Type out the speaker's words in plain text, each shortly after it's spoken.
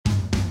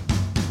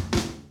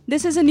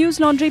This is a News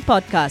Laundry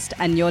podcast,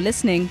 and you're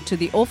listening to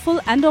the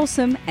Awful and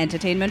Awesome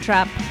Entertainment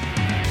Wrap.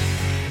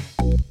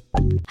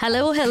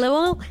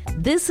 Hello.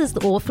 This is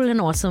the Awful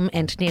and Awesome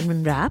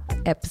Entertainment Wrap,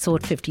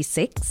 episode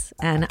 56.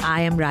 And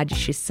I am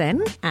Rajesh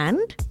Sen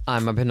and...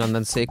 I'm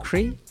Abhinandan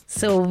Sekhri.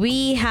 So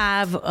we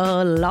have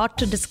a lot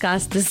to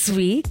discuss this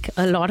week.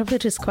 A lot of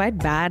it is quite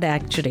bad,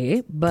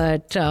 actually.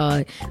 But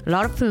a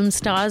lot of film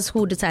stars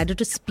who decided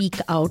to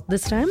speak out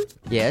this time.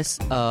 Yes,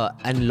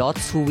 and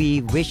lots who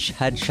we wish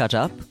had shut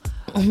up.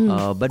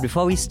 But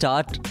before we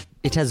start,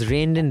 it has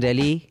rained in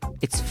Delhi.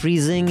 It's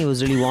freezing. It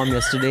was really warm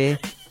yesterday.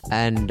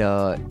 And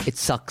it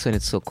sucks when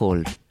it's so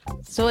cold.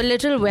 So a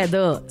little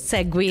weather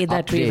segue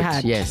that Update, we've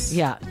had. Yes.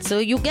 Yeah. So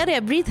you get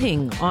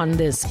everything on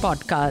this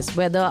podcast.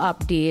 Weather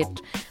update,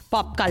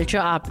 pop culture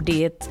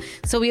updates.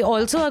 So we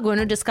also are going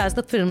to discuss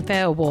the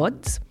Filmfare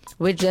Awards,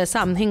 which is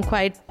something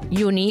quite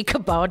unique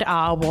about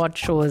our award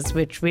shows,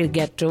 which we'll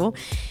get to.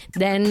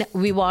 Then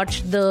I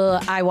watched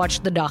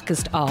The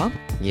Darkest Hour.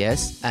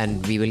 Yes,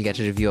 and we will get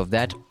a review of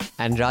that.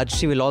 And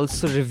Rajshri will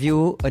also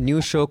review a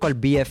new show called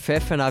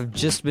BFF, and I've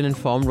just been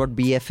informed what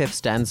BFF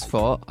stands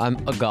for. I'm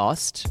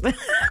aghast.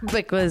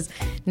 Because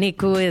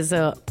Niku is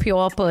a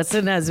pure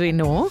person, as we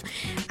know.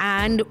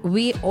 And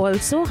we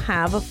also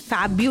have a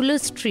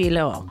fabulous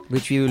trailer.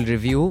 Which we will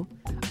review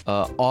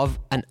of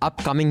an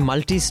upcoming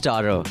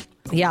multi-starrer.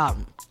 Yeah.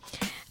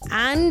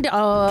 And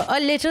a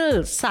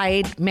little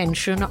side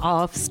mention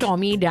of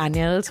Stormy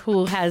Daniels,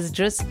 who has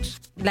just...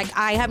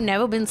 I have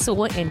never been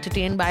so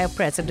entertained by a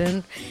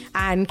president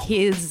and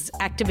his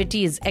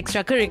activities,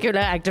 extracurricular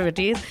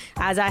activities,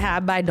 as I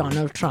have by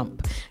Donald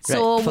Trump.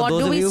 So right. what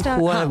do we start? For those of you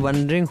who are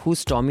wondering who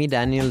Stormy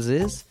Daniels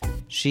is,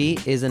 she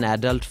is an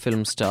adult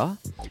film star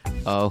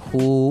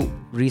who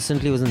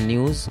recently was in the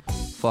news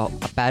for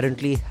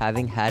apparently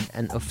having had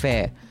an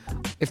affair.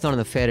 If not an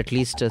affair, at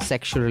least a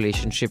sexual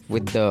relationship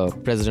with the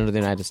President of the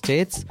United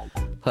States.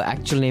 Her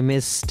actual name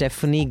is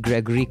Stephanie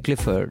Gregory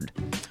Clifford.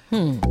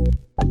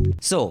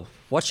 So,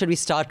 what should we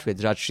start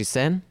with, Rajshri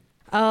Sen?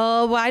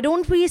 Why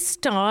don't we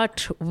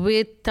start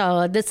with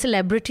the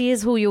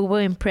celebrities who you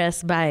were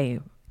impressed by,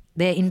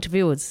 their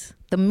interviews,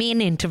 the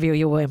main interview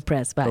you were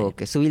impressed by?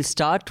 Okay, so we'll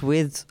start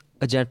with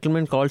a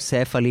gentleman called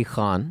Saif Ali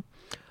Khan,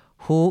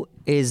 who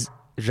is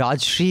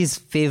Rajshri's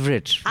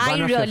favourite.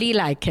 I really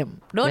like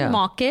him. Don't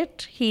mock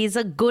it. He's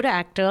a good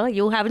actor.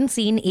 You haven't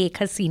seen Ek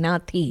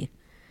Hasina Thi.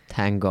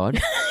 Thank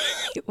God.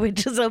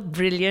 Which is a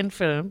brilliant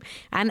film.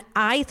 And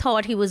I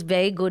thought he was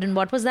very good in,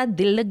 what was that,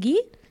 Dil Lagi?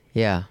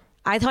 Yeah.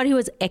 I thought he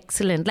was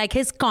excellent.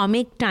 His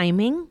comic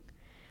timing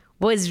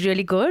was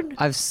really good.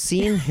 I've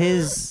seen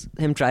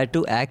him try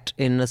to act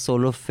in a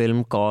solo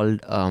film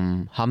called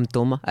Hum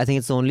Tum. I think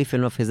it's the only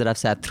film of his that I've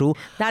sat through.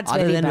 That's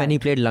other very than bad. when he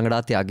played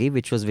Langda Tyagi,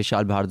 which was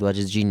Vishal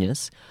Bhardwaj's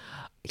Genius.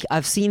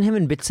 I've seen him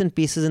in bits and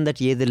pieces in that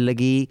Ye Dil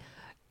Lagi.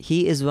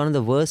 He is one of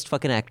the worst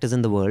fucking actors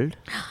in the world.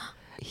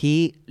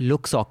 He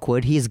looks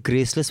awkward. He is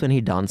graceless when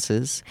he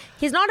dances.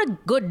 He's not a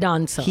good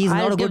dancer. He's I'll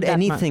not a give good that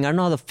anything. much. I don't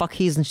know how the fuck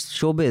he's in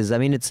showbiz. I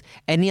mean, it's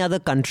any other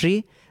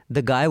country,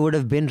 the guy would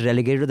have been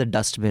relegated to the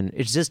dustbin.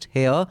 It's just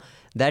here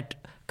that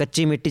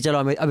कच्ची मिट्टी चलो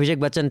अभिषेक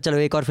बच्चन चलो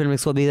एक और film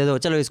इसको भी दे दो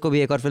चलो इसको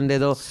भी एक और फिल्म दे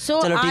दो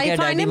So चलो ठीक I है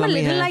find daddy him a mummy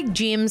little है. like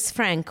James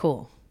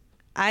Franco.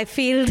 I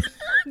feel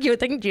you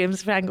think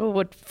James Franco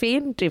would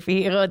faint if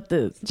he heard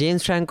this.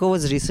 James Franco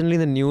was recently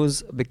in the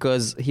news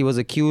because he was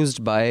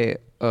accused by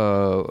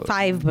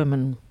 5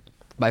 women.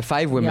 By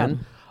 5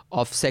 women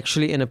of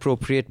sexually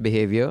inappropriate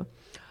behavior.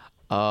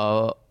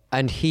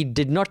 And he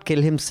did not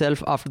kill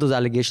himself after those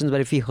allegations, but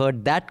if he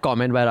heard that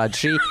comment by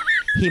Rajshri,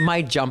 he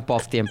might jump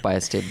off the Empire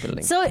State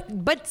Building. So,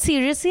 but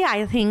seriously,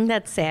 I think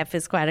that Saif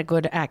is quite a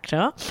good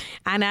actor.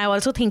 And I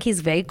also think he's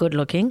very good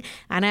looking.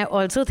 And I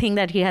also think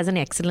that he has an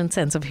excellent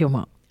sense of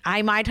humor.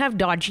 I might have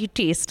dodgy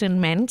taste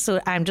in men, so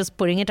I'm just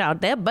putting it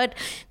out there. But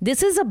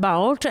this is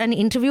about an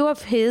interview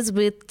of his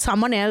with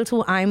someone else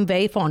who I'm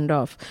very fond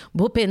of,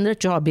 Bhupendra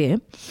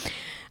Chaubey.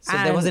 So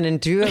there was an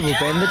interview and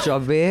Bhupendra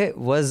Chaubey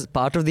was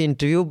part of the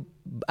interview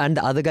and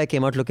the other guy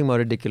came out looking more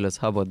ridiculous.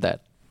 How about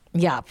that?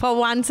 Yeah, for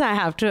once I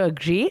have to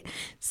agree.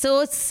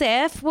 So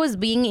Saif was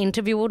being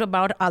interviewed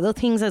about other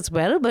things as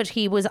well, but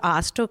he was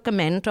asked to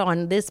comment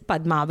on this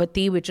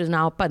Padmavati, which is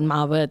now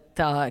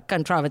Padmavat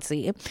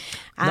controversy.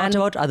 Not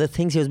about other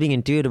things. He was being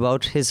interviewed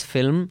about his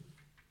film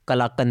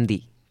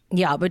Kalakandi.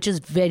 Yeah, which is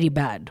very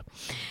bad.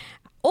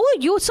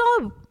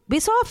 Oh, we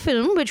saw a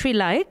film which we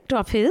liked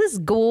of his,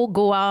 Go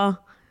Goa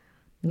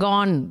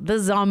Gone, the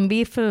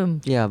zombie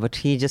film. Yeah, but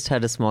he just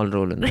had a small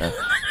role in that.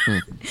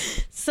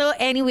 So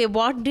anyway,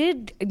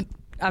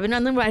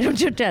 Abhinandan, why don't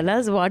you tell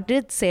us, what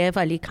did Saif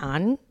Ali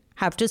Khan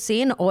have to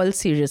say in all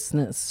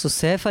seriousness? So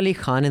Saif Ali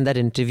Khan in that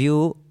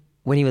interview,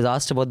 when he was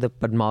asked about the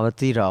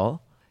Padmavati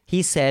Rao,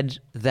 he said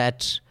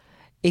that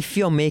if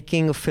you're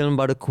making a film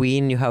about a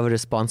queen, you have a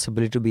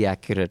responsibility to be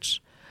accurate.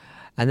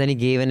 And then he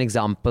gave an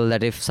example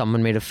that if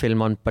someone made a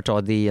film on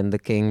Pataudi and the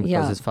king,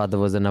 because his father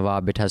was a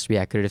Nawab, it has to be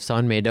accurate. If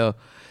someone made a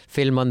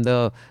film on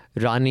the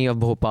Rani of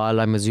Bhopal,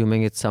 I'm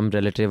assuming it's some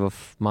relative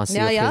of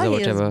Masi of his or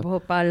whatever. Is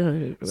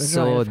Bhopal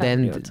So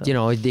then,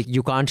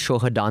 you can't show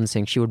her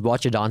dancing. She would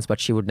watch a dance, but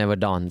she would never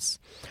dance.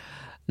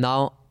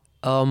 Now,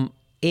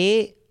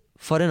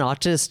 for an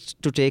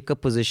artist to take a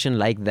position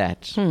like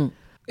that,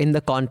 in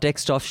the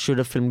context of should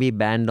a film be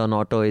banned or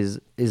not, or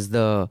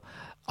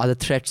are the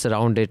threats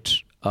around it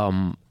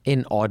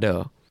in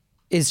order,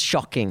 is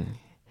shocking.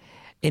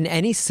 In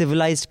any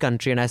civilized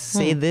country, and I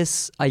say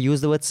this, I use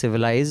the word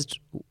civilized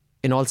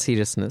in all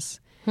seriousness.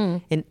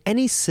 In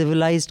any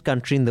civilized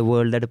country in the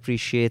world that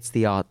appreciates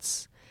the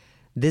arts,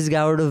 this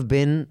guy would have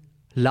been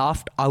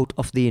laughed out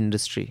of the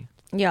industry.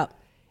 Yeah.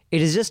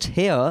 It is just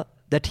here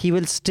that he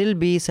will still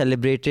be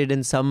celebrated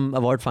in some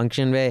award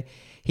function where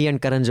he and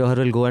Karan Johar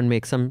will go and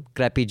make some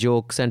crappy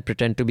jokes and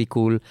pretend to be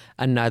cool,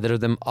 and neither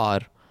of them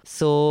are.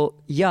 So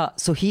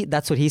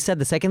that's what he said.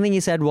 The second thing he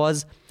said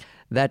was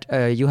that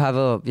you have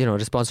a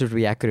responsibility to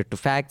be accurate to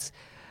facts.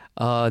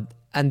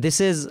 And this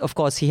is, of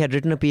course, he had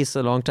written a piece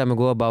a long time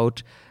ago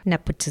about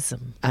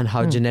nepotism and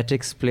how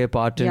genetics play a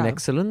part in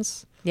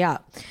excellence. Yeah.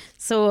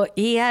 So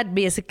he had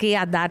basically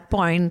at that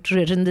point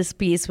written this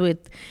piece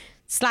with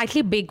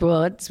slightly big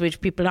words, which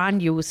people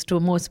aren't used to,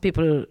 most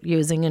people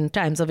using in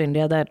Times of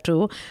India, that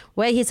too,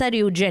 where he said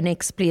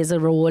eugenics plays a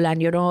role,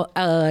 and,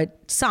 a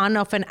son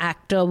of an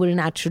actor will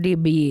naturally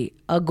be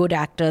a good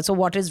actor. So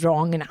what is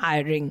wrong in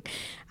hiring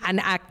an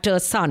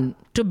actor's son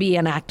to be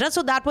an actor?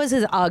 So that was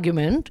his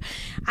argument.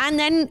 And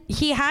then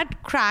he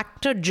had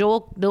cracked a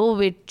joke, though,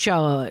 which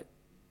got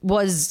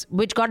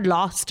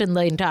lost in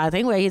the entire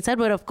thing, where he said,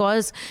 well, of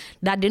course,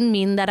 that didn't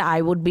mean that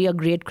I would be a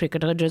great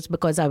cricketer just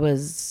because I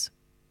was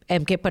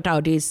M.K.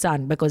 Pataudi's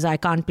son, because I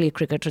can't play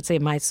cricket to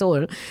save my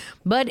soul.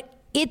 But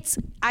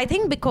I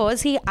think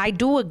I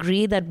do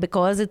agree that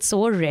because it's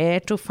so rare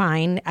to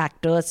find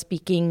actors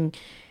speaking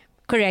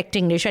correct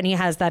English, and he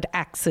has that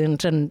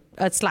accent and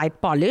a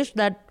slight polish,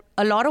 that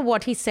a lot of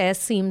what he says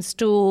seems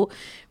to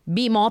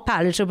be more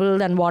palatable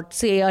than what,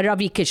 say, a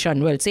Ravi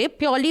Kishan will say,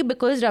 purely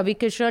because Ravi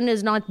Kishan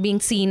is not being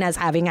seen as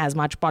having as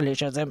much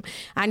polish as him,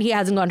 and he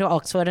hasn't gone to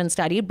Oxford and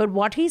studied. But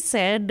what he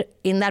said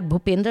in that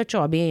Bhupendra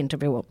Chaubey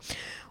interview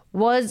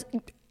was,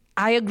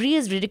 I agree,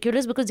 is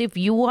ridiculous, because if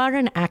you are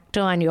an actor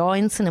and you're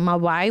in cinema,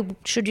 why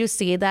should you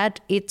say that?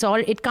 It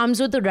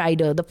comes with the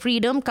rider. The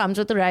freedom comes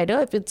with the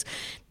rider. If it's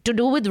to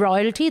do with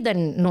royalty,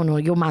 then no,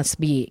 you must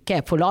be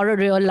careful, or a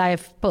real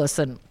life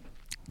person.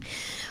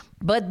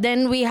 But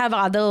then we have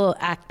other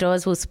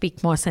actors who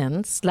speak more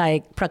sense,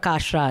 like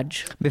Prakash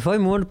Raj. Before we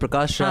move on to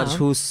Prakash Raj,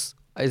 who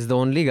is the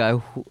only guy,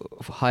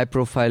 high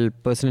profile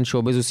person in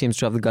showbiz who seems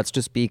to have the guts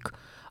to speak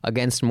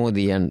against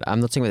Modi, and I'm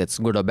not saying whether it's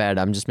good or bad,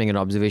 I'm just making an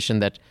observation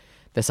that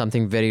there's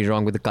something very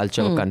wrong with the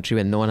culture of a country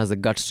when no one has the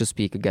guts to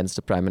speak against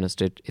the Prime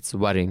Minister. It's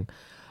worrying.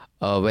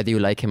 Whether you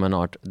like him or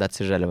not,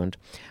 that's irrelevant.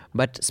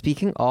 But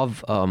speaking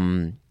of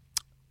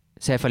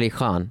Saif Ali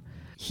Khan,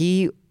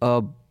 he,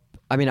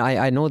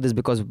 I know this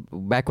because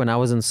back when I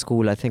was in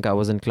school, I think I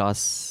was in class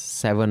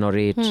 7 or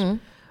 8, and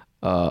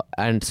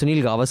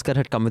Sunil Gavaskar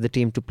had come with the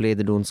team to play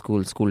the Doon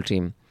school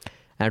team.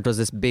 And it was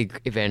this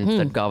big event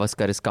that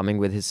Gavaskar is coming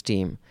with his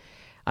team.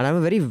 And I'm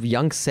a very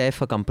young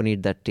Saif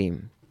accompanied that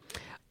team.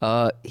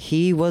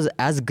 He was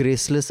as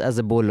graceless as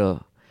a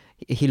bowler.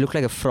 He looked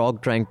like a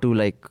frog trying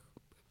to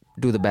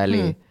do the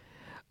ballet.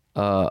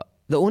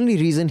 The only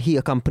reason he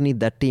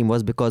accompanied that team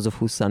was because of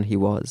whose son he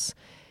was.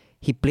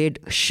 He played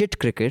shit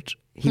cricket.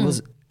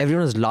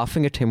 Everyone was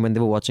laughing at him when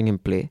they were watching him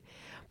play.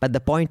 But the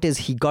point is,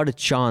 he got a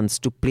chance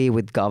to play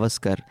with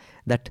Gavaskar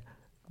that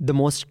the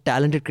most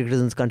talented cricketers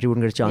in this country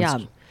wouldn't get a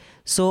chance to.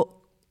 So,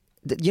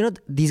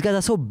 these guys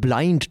are so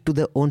blind to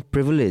their own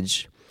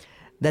privilege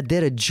that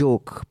they're a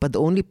joke. But the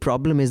only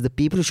problem is the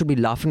people who should be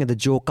laughing at the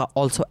joke are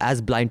also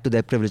as blind to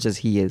their privilege as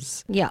he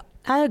is. Yeah,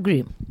 I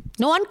agree.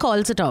 No one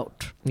calls it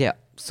out. Yeah.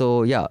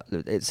 So,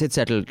 it's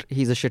settled.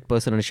 He's a shit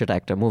person and a shit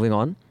actor. Moving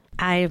on.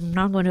 I'm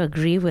not going to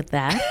agree with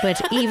that,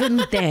 but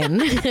even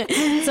then.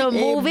 So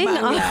moving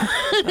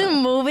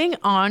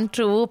on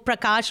to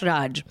Prakash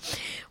Raj.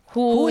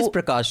 Who is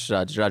Prakash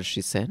Raj?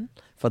 Rajshri Sen.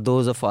 For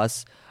those of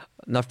us,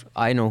 not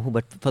I know who,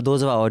 but for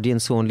those of our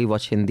audience who only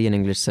watch Hindi and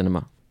English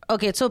cinema.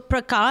 Okay, so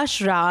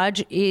Prakash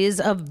Raj is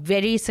a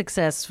very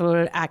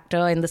successful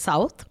actor in the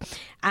South,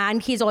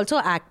 and he's also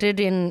acted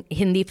in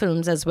Hindi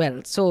films as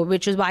well. So,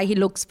 which is why he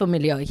looks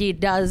familiar. He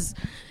does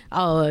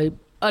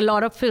a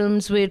lot of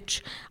films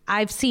which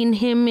I've seen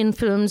him in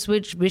films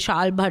which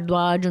Vishal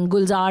Bhardwaj and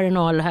Gulzar and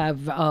all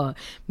have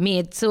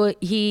made. So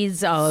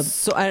he's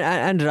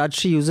and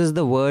Rajshri uses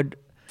the word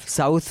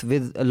South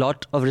with a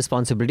lot of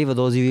responsibility for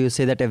those of you who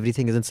say that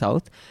everything is in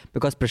South,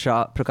 because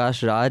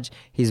Prakash Raj,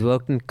 he's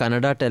worked in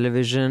Kannada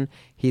television,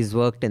 he's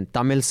worked in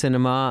Tamil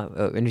cinema,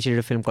 in which he did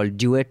a film called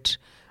Duet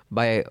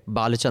by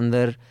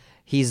Balachandar.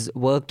 He's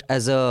worked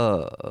as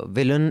a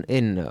villain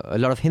in a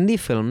lot of Hindi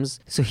films.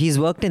 So he's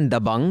worked in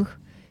Dabang.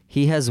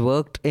 He has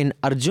worked in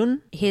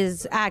Arjun.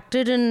 He's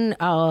acted in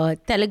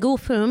Telugu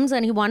films,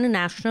 and he won a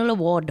national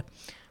award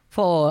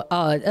for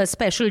a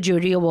special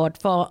jury award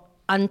for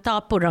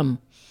Antapuram.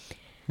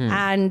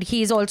 And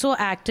he's also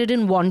acted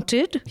in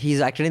Wanted.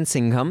 He's acted in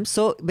Singham.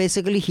 So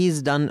basically,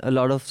 he's done a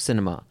lot of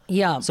cinema.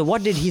 Yeah. So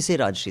what did he say,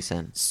 Rajshri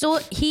Sen? So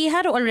he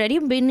had already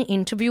been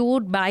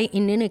interviewed by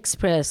Indian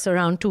Express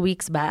around 2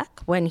 weeks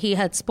back when he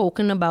had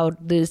spoken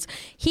about this.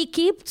 He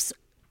keeps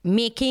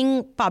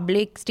making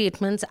public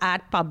statements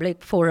at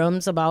public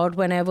forums about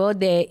whenever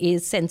there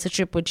is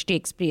censorship which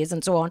takes place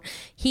and so on.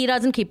 He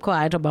doesn't keep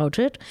quiet about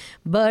it.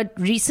 But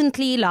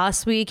recently,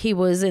 last week, he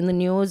was in the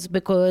news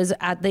because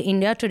at the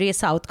India Today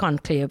South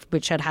Conclave,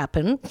 which had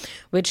happened,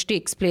 which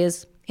takes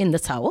place in the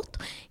South,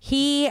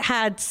 he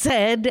had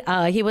said,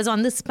 he was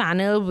on this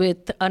panel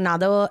with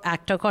another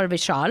actor called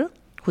Vishal,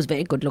 who's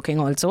very good looking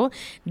also.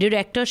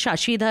 Director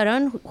Shashi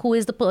Dharan, who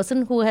is the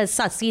person who has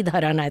Sasi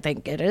Dharan, I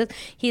think it is.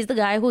 He's the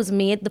guy who's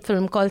made the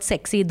film called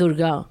Sexy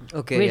Durga,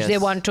 which they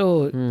want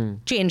to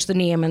change the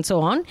name and so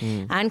on.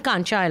 And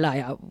Kancha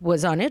Ilaya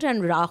was on it,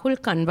 and Rahul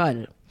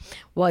Kanwal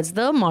was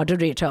the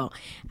moderator.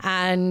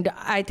 And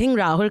I think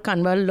Rahul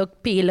Kanwal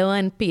looked paler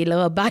and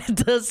paler by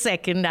the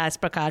second as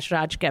Prakash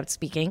Raj kept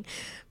speaking,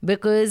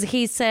 because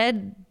he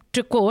said,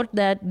 to quote,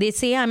 that they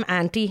say I'm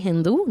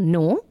anti-Hindu.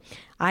 No.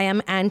 I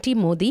am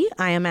anti-Modi,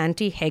 I am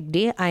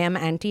anti-Hegde, I am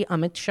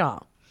anti-Amit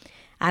Shah.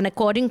 And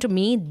according to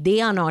me, they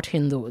are not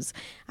Hindus.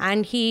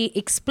 And he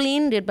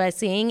explained it by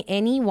saying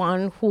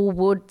anyone who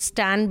would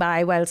stand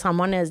by while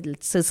someone else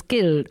is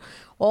killed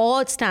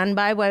or stand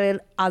by while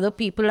other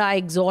people are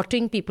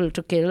exhorting people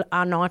to kill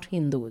are not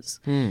Hindus.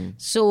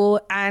 So,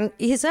 and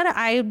he said,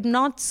 I'm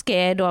not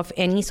scared of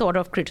any sort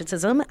of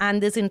criticism.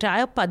 And this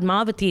entire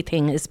Padmavati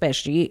thing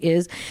especially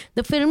is,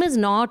 the film is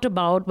not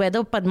about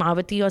whether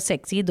Padmavati or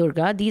Sexy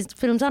Durga. These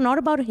films are not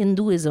about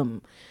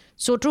Hinduism.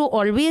 So to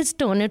always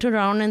turn it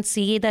around and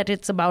say that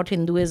it's about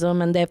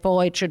Hinduism and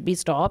therefore it should be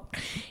stopped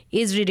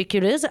is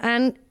ridiculous.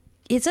 And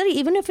he said,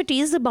 even if it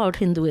is about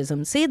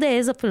Hinduism, say there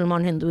is a film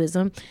on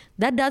Hinduism,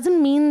 that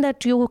doesn't mean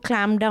that you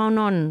clamp down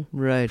on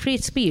free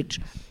speech.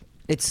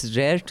 It's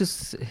rare to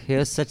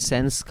hear such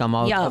sense come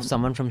out of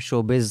someone from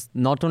showbiz,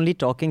 not only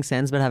talking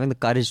sense, but having the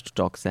courage to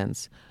talk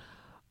sense.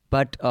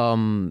 But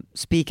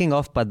speaking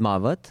of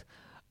Padmavat,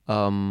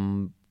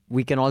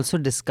 we can also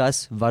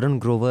discuss Varun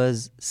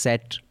Grover's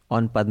set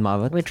on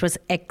Padmavat, which was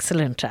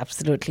excellent,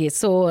 absolutely.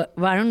 So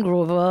Varun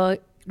Grover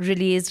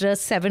released a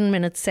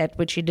 7-minute set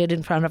which he did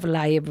in front of a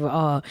live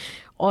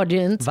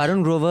audience.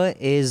 Varun Grover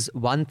is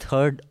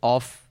 1/3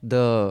 of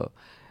the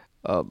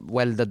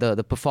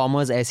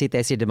performers Aisi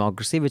Taisi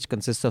Democracy, which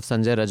consists of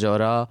Sanjay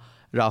Rajoura,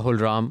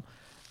 Rahul Ram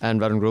and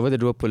Varun Grover. They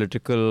do a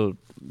political,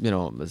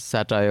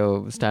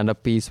 satire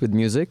stand-up piece with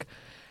music.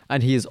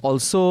 And he's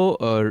also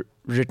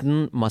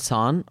written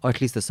Masan, or at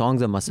least the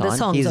songs of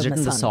Masan. He's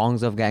written the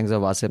songs of Gangs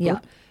of Wasipur. Yeah.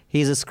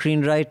 He's a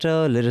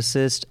screenwriter,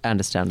 lyricist, and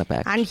a stand-up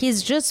actor. And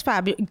he's just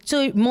fabulous.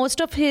 So most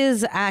of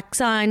his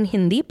acts are in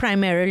Hindi,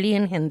 primarily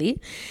in Hindi.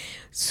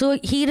 So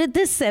he did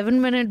this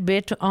 7-minute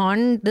bit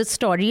on the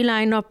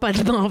storyline of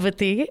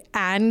Padmavati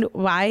and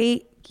why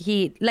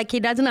he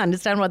doesn't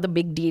understand what the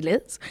big deal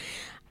is.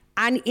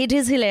 And it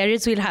is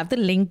hilarious. We'll have the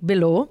link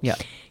below. Yeah.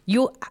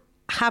 You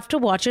have to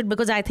watch it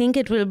because I think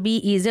it will be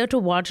easier to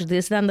watch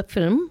this than the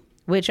film,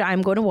 which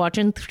I'm going to watch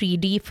in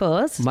 3D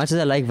first. Much as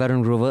I like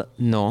Varun Grover,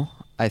 no.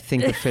 I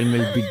think the film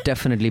will be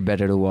definitely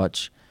better to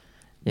watch.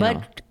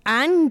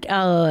 And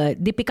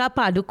Deepika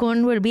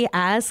Padukone will be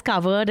as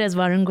covered as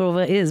Varun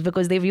Grover is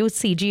because they've used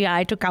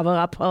CGI to cover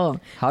up her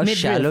midriff.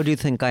 Shallow do you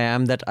think I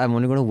am that I'm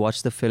only going to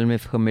watch the film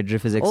if her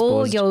midriff is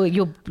exposed? Oh,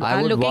 you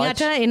are looking at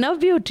her inner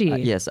beauty.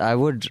 Yes, I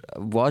would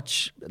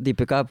watch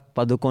Deepika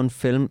Padukone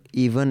film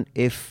even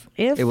if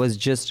it was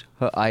just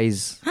her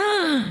eyes.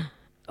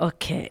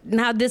 Okay.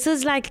 Now this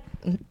is like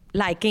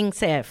liking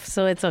Saif,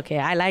 so it's okay.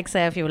 I like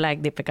Saif, you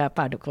like Deepika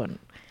Padukone.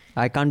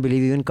 I can't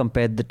believe you even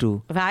compared the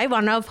two. Why?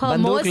 One of her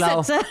most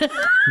successful...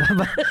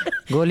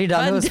 Goli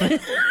dalo usme.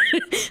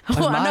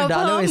 One of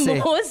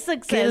her most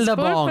successful... Kill the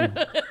bong.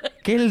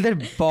 Kill the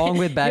bong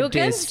with bad taste.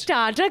 You can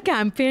start a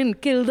campaign,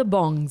 kill the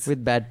bongs.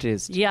 With bad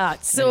taste. Yeah.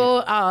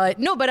 So,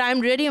 no, but I'm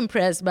really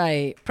impressed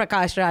by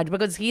Prakash Raj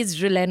because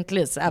he's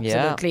relentless,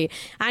 absolutely.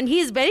 Yeah. And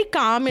he's very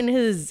calm in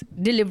his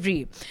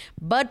delivery.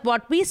 But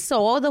what we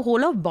saw the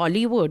whole of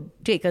Bollywood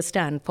take a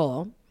stand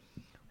for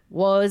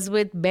was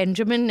with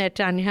Benjamin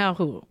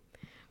Netanyahu.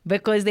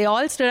 Because they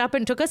all stood up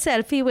and took a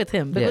selfie with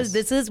him. Because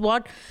this is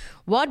what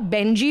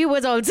Benji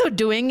was also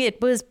doing. It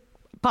was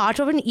part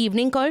of an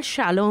evening called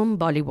Shalom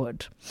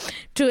Bollywood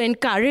to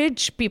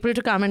encourage people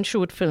to come and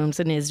shoot films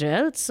in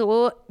Israel.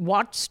 So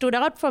what stood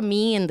out for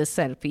me in the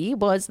selfie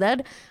was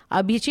that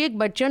Abhishek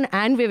Bachchan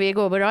and Vivek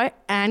Oberoi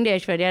and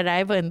Aishwarya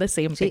Rai were in the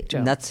same picture.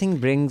 Nothing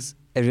brings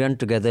everyone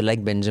together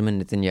like Benjamin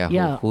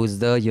Netanyahu, who's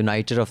the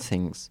uniter of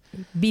things.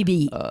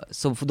 BB.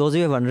 So for those of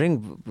you who are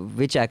wondering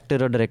which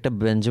actor or director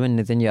Benjamin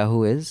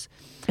Netanyahu is,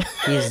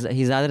 he's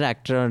neither an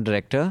actor or a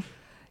director.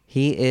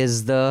 He is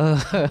he's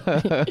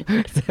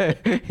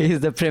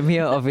the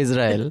premier of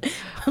Israel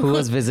who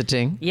was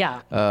visiting.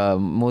 Yeah.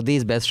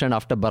 Modi's best friend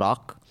after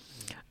Barack.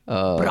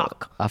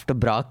 Brock. After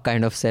Brock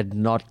kind of said,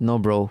 no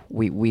bro,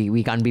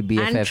 we can't be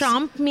BFFs. And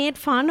Trump made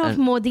fun of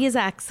Modi's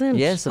accent.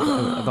 Yes,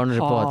 according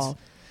to reports. Oh.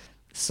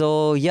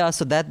 So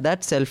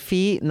that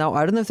selfie, now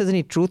I don't know if there's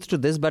any truth to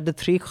this, but the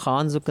three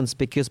Khans were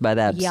conspicuous by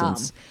their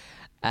absence.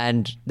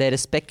 And there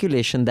is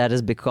speculation that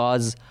is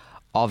because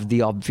of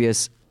the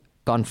obvious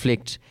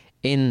conflict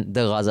in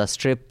the Gaza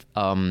Strip,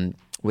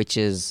 which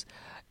is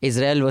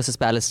Israel versus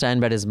Palestine,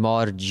 but is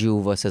more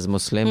Jew versus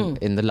Muslim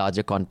in the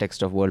larger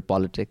context of world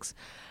politics.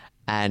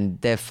 And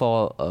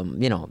therefore,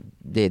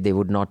 they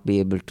would not be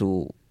able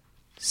to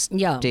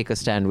take a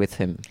stand with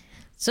him.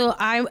 So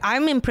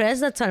I'm impressed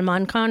that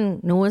Salman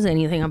Khan knows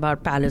anything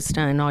about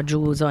Palestine or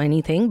Jews or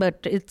anything, but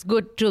it's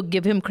good to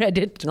give him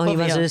credit. No, he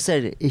must have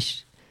said,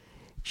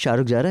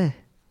 Shahrukh ja raha hai?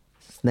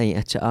 Nahi,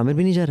 acha, Amir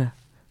bhi nahi ja raha.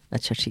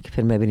 Acha, theek hai,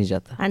 phir main bhi nahi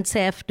jata. And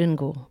Saif didn't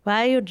go.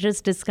 Why are you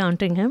just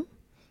discounting him?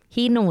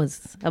 He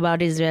knows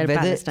about Israel,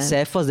 Palestine.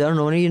 Whether Saif was there or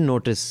no one didn't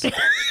notice.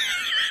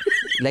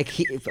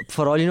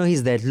 For all you know,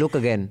 he's there. Look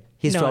again.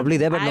 He's probably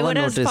there, but no one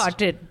noticed. I would have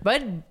spotted.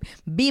 But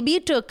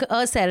Bibi took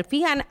a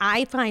selfie, and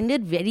I find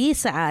it very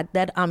sad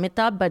that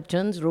Amitabh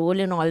Bachchan's role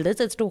in all this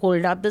is to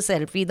hold up the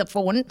selfie, the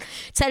phone.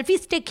 Selfie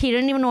stick, he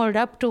didn't even hold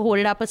up a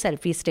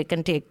selfie stick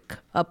and take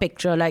a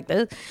picture like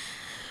this.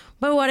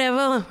 But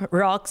whatever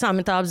rocks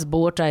Amitabh's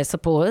boat, I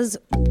suppose.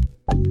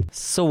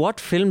 So what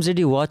films did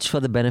you watch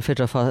for the benefit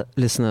of our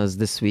listeners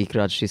this week,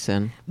 Rajshri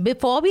Sen?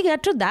 Before we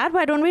get to that,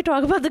 why don't we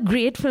talk about the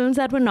great films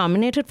that were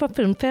nominated for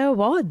Filmfare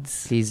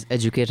Awards? Please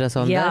educate us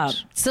on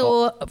that.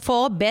 So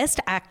for Best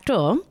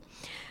Actor,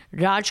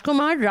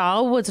 Rajkumar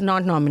Rao was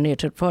not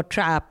nominated for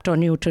Trapped or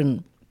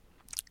Newton.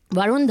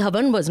 Varun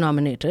Dhawan was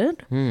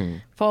nominated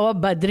for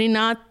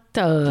Badrinath.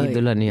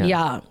 Dulhania.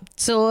 Yeah.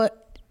 So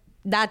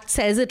that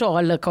says it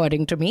all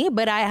according to me.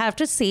 But I have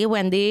to say,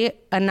 when they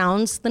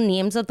announced the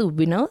names of the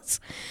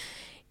winners,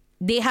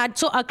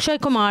 so Akshay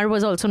Kumar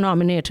was also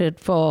nominated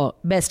for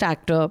Best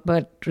Actor,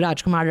 but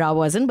Rajkumar Rao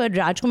wasn't. But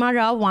Rajkumar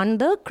Rao won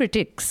the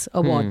Critics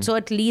Award. So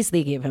at least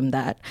they gave him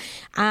that.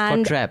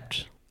 And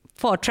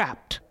For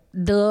Trapped.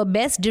 The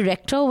Best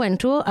Director went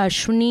to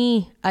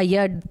Ashwini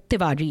Iyer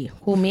Tiwari,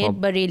 who made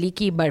Bareli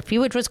Ki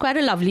Barfi, which was quite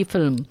a lovely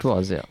film. It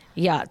was, yeah.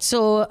 Yeah,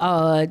 so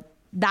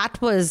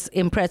that was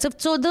impressive.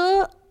 So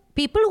the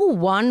people who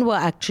won were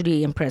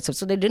actually impressive.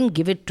 So they didn't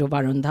give it to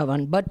Varun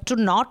Dhawan. But to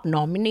not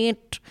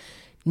nominate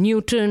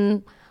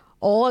Newton,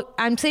 or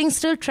I'm saying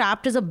still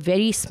Trapped is a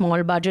very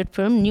small budget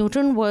film.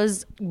 Newton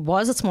was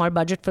a small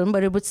budget film,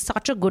 but it was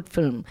such a good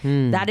film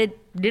that it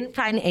didn't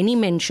find any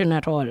mention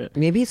at all.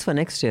 Maybe it's for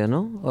next year,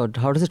 no? Or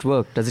how does it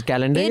work? Does it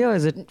calendar year or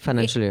is it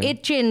financial year?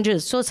 It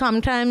changes. So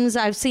sometimes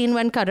I've seen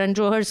when Karan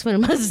Johar's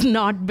film has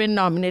not been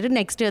nominated,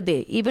 next year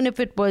even if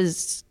it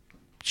was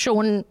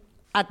shown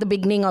at the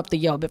beginning of the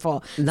year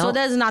before. Now, so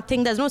there's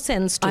no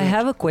sense to it. I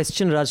have a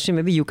question, Rajshri.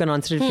 Maybe you can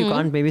answer it. If you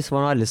can't, maybe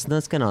one of our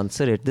listeners can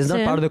answer it. This is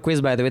not part of the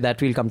quiz, by the way.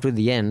 That will come to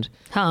the end.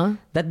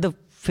 That the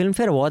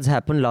Filmfare Awards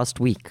happened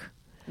last week.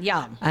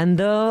 Yeah. And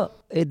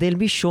they'll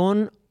be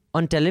shown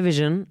on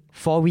television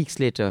 4 weeks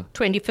later.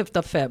 25th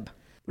of Feb.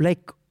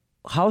 Like,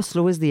 how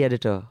slow is the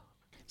editor?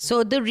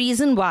 So the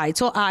reason why,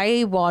 so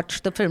I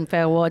watch the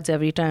Filmfare Awards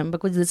every time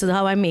because this is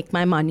how I make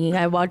my money.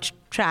 I watch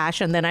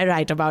trash and then I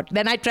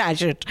then I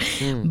trash it.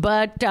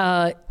 But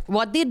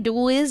what they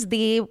do is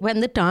when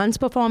the dance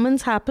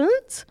performance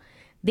happens,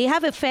 they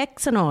have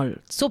effects and all.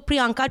 So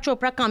Priyanka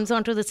Chopra comes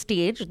onto the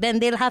stage, then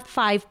they'll have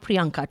 5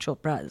 Priyanka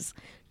Chopras.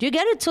 Do you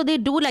get it? So they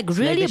do like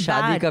really like the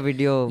bad. Shadi Ka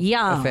video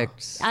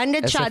effects. And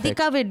the Shadi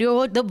Ka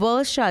video, the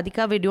worst Shadi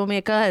Ka video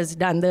maker has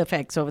done the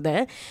effects over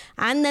there.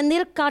 And then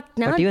they'll cut.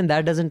 But even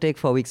that doesn't take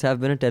 4 weeks.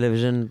 I've been a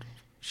television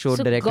show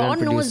director God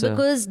and producer. knows,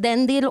 because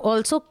then they'll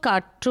also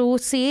cut to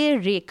say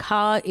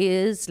Rekha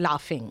is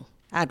laughing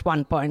at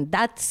one point.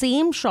 That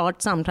same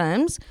shot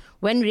sometimes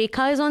when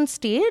Rekha is on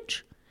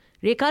stage,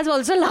 Rekha is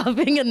also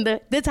laughing,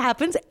 and this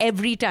happens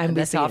every time. And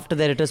that's after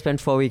the editor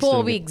spent 4 weeks.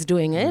 4 weeks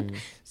doing it.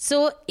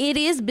 So it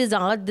is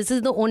bizarre. This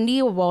is the only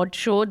award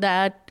show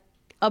that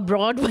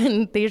abroad,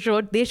 when they show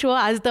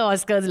as the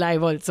Oscars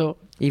live also.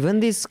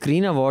 Even these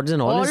Screen Awards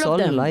and all is all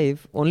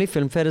live. Only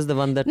Filmfare is the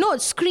one that... No,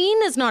 Screen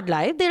is not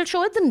live. They'll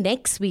show it the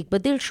next week,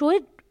 but they'll show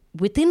it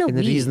within a week.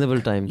 In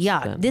reasonable time.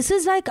 Yeah, this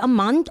is like a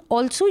month.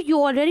 Also, you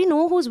already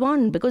know who's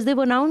won because they've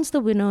announced the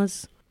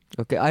winners.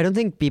 Okay, I don't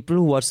think people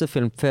who watch the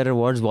Filmfare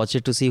Awards watch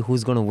it to see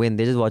who's going to win.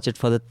 They just watch it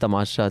for the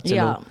tamasha.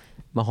 Chalo,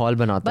 mahal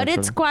banata. But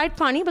it's quite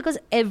funny because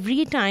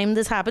every time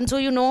this happens,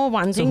 so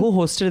one thing. So who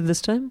hosted it this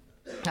time?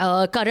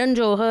 Karan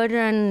Johar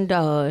and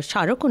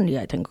Shah Rukh Kundi,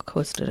 I think,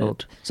 hosted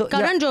it. So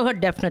Karan Johar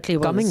definitely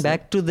was. Coming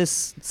back to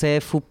this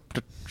Saif who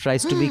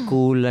tries to be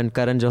cool and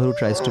Karan Johar who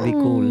tries to be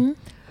cool.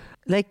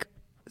 Like,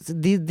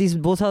 these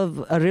both are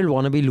real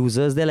wannabe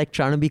losers. They're like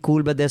trying to be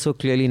cool, but they're so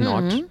clearly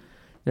not.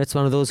 That's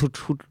one of those who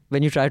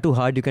when you try too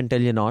hard, you can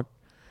tell you're not.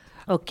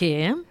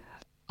 Okay.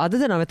 Other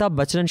than Amitabh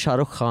Bachchan and Shah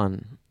Rukh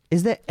Khan,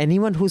 is there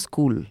anyone who's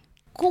cool?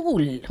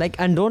 Cool. Like,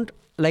 and don't,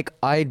 like,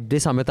 I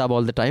diss Amitabh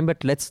all the time,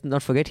 but let's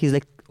not forget he's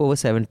like over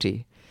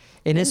 70.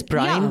 In his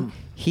prime,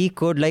 he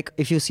could, like,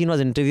 if you've seen was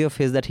interview of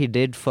his that he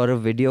did for a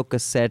video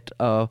cassette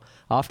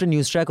after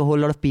Newstrack, a whole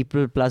lot of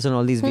People Plus and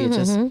all these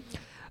VHS.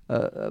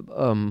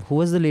 Who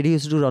was the lady who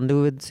used to do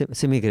Rendezvous with?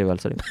 Simi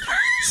Grewal, sorry.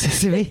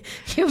 Simi?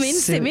 You mean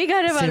Simi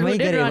Grewal? Simi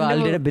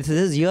Grewal did a bit.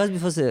 This is years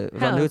before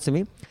Rendezvous with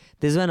Simi.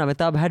 This is when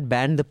Amitabh had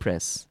banned the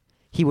press.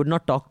 He would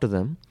not talk to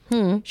them.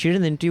 She did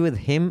an interview with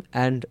him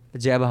and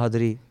Jaya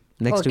Bahaduri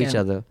next to each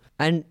other.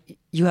 And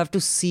you have to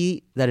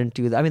see that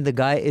interview. I mean, the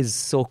guy is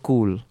so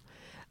cool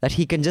that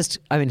he can just,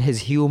 I mean, his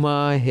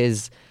humor,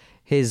 his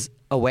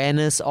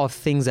awareness of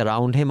things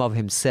around him, of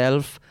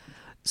himself.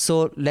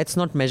 So let's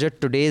not measure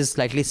today's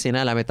slightly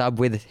senile Amitabh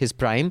with his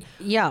prime.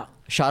 Yeah.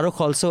 Shah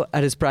Rukh also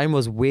at his prime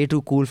was way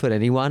too cool for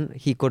anyone.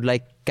 He could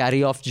like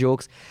carry off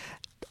jokes.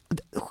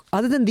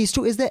 Other than these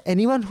two, is there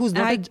anyone who's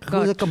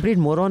who's a complete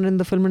moron in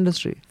the film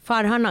industry?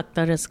 Farhan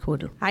Akhtar is cool.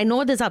 I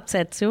know this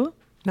upsets you.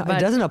 No, it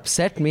doesn't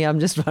upset me. I'm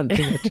just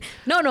wondering.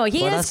 No,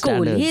 he is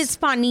cool. He is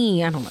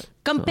funny and all.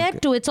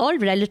 Compared to, it's all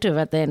relative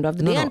at the end of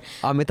the day. No.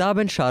 Amitabh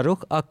and Shah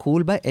Rukh are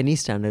cool by any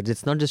standards.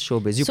 It's not just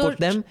showbiz.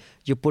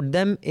 You put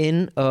them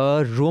in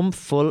a room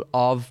full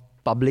of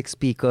public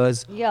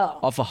speakers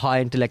of a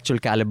high intellectual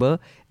caliber,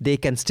 they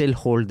can still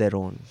hold their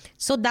own.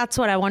 So that's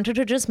what I wanted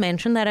to just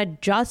mention, that I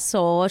just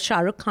saw Shah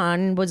Rukh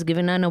Khan was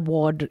given an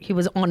award. He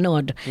was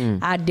honored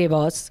at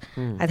Davos.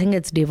 I think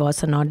it's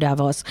Davos and not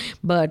Davos.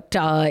 But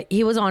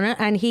he was honored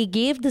and he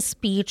gave the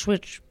speech,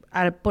 which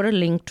I'll put a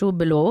link to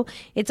below.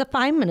 It's a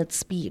 5-minute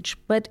speech,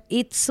 but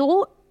it's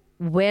so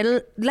well,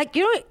 like,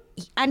 you know,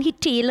 and he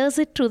tailors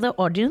it to the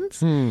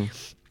audience.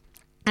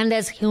 And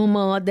there's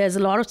humor, there's a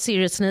lot of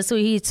seriousness. So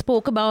he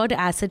spoke about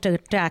acid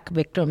attack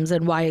victims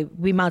and why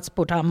we must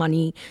put our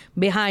money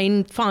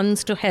behind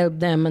funds to help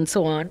them and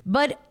so on.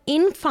 But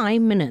in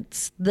 5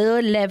 minutes,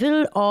 the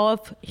level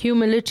of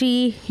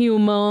humility,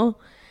 humor,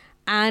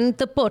 and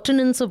the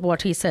pertinence of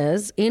what he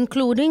says,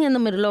 including in the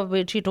middle of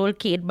which he told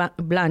Kate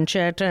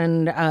Blanchett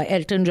and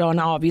Elton John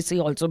are obviously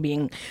also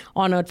being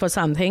honored for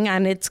something.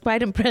 And it's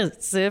quite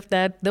impressive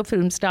that the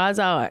film stars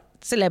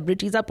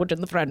celebrities are put in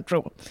the front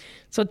row.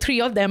 So 3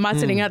 of them are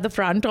sitting at the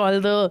front.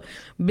 All the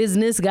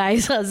business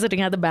guys are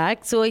sitting at the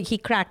back. So he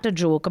cracked a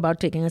joke about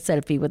taking a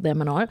selfie with them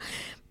and all.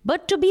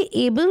 But to be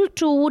able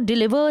to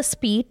deliver a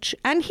speech,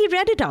 and he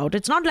read it out.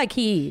 It's not like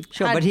he...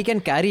 But he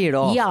can carry it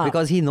off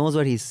because he knows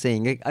what he's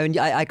saying. I mean,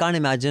 I can't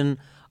imagine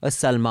a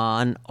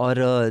Salman or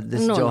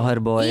this Johar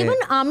boy. Even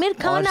Amir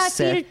Khan, I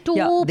feel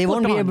too they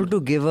won't be able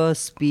to give a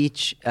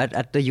speech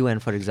at the UN,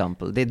 for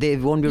example. They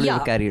won't be able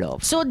to carry it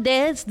off. So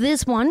there's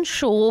this one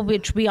show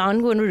which we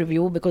aren't going to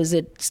review because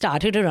it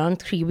started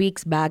around 3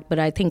 weeks back, but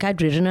I think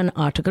I'd written an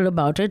article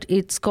about it.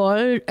 It's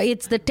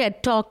the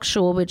TED Talk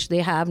show which they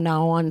have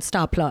now on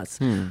Star Plus,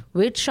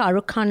 which Shah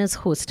Rukh Khan is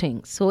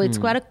hosting. So it's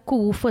quite a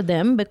coup for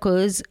them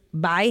because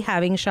by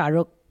having Shah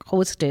Rukh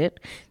host it,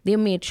 they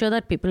made sure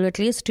that people at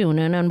least tune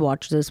in and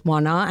watch this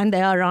 1 hour, and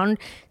there are around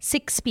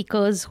 6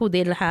 speakers who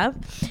they'll have,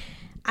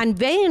 and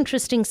very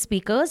interesting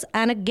speakers.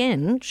 And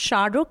again,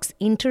 Shah Rukh's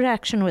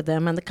interaction with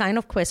them and the kind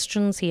of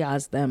questions he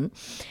asked them,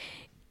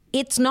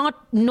 it's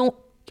not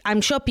I'm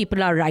sure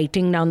people are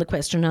writing down the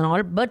question and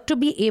all, but to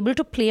be able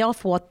to play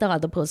off what the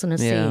other person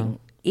is saying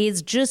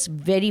is just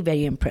very,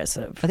 very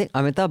impressive. I think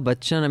Amitabh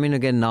Bachchan, I mean,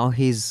 again, now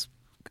he's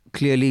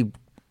clearly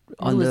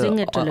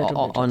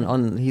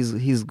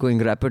he's going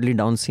rapidly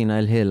down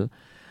senile hill,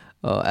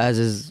 as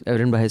is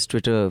evident by his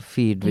Twitter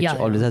feed, which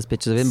always has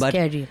pictures of him.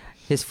 Scary. But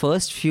his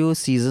first few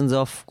seasons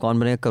of Kaun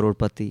Banega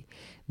Crorepati,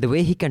 the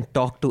way he can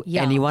talk to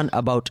anyone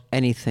about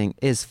anything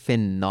is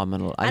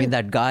phenomenal. I mean,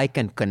 that guy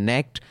can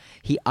connect.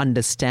 He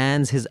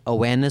understands. His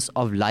awareness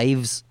of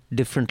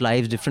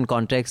different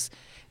contexts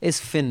is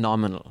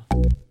phenomenal.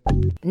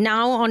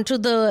 Now on to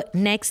the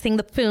next thing,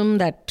 the film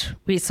that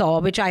we saw,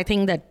 which I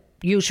think that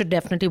you should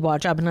definitely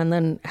watch.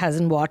 Abhinandan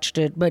hasn't watched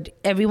it, but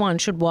everyone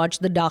should watch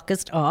The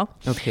Darkest Hour.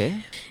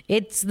 Okay.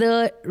 It's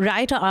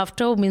right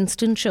after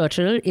Winston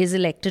Churchill is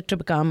elected to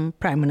become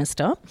Prime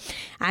Minister.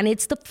 And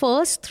it's the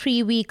first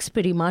 3 weeks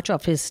pretty much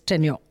of his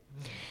tenure.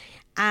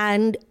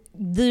 And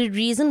the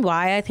reason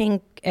why I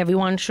think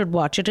everyone should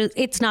watch it is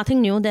it's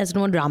nothing new. There's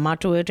no drama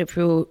to it. If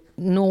you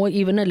know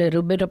even a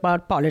little bit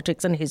about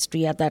politics and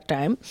history at that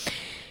time,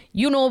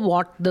 you know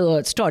what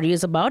the story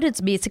is about.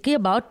 It's basically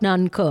about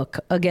Dunkirk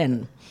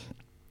again.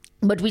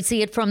 But we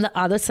see it from the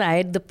other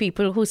side, the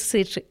people who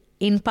sit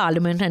in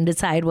Parliament and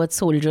decide what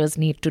soldiers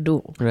need to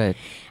do. Right.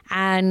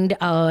 And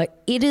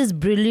it is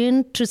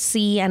brilliant to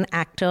see an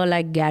actor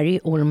like Gary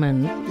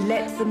Oldman.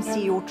 Let them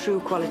see your true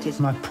qualities.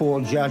 My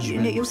poor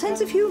judgment. Your sense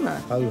of humour.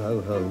 Ho,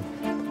 ho, ho.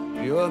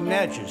 Your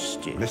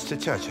Majesty. Mr.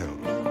 Churchill,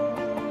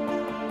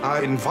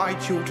 I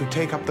invite you to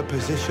take up the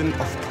position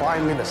of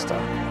Prime Minister.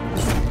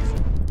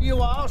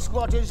 You ask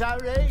what is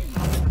our aim?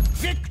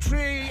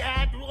 Victory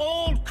at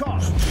all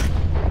costs.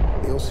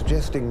 You're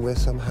suggesting we're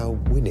somehow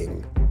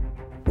winning.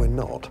 We're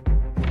not.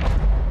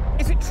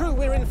 Is it true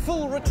we're in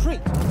full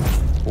retreat?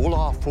 All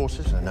our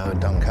forces are now in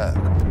Dunkirk,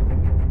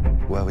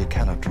 where we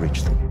cannot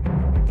reach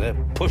them. They're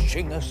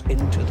pushing us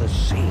into the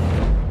sea.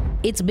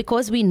 It's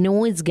because we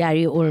know it's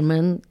Gary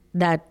Oldman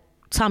that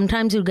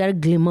sometimes you get a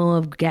glimmer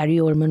of Gary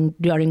Oldman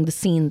during the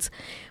scenes.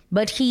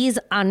 But he's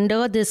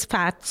under this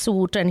fat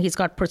suit and he's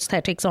got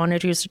prosthetics on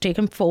it. It used to take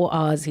him 4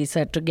 hours, he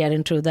said, to get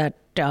into that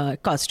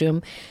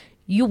costume.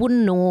 You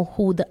wouldn't know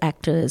who the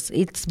actor is.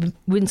 It's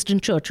Winston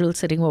Churchill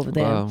sitting over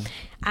there. Wow.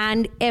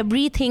 And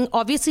everything,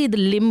 obviously the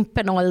limp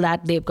and all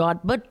that they've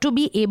got, but to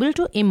be able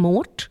to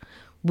emote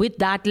with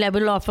that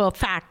level of a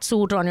fat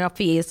suit on your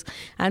face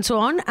and so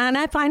on. And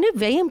I find it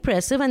very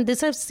impressive. And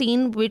this I've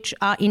seen, which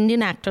our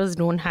Indian actors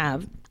don't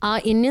have.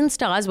 Our Indian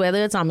stars,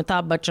 whether it's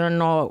Amitabh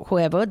Bachchan or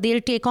whoever,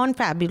 they'll take on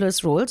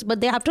fabulous roles,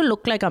 but they have to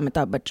look like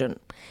Amitabh Bachchan.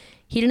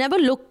 He'll never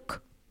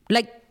look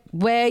like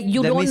where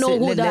you don't know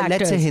who the actor is.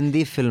 Let's say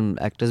Hindi film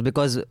actors,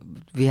 because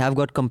we have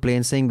got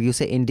complaints saying you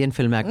say Indian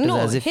film actors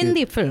as if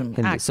Hindi film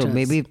actors. So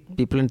maybe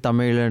people in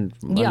Tamil and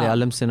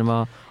Malayalam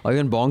cinema or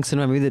even Bong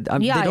cinema, maybe they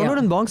don't know it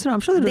in Bong cinema.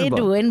 I'm sure they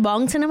do. In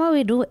Bong cinema,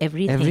 we do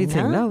everything.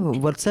 Everything, no?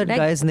 What's that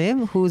guy's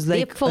name? Who's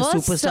like a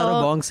superstar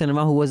of Bong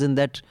cinema who was in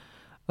that,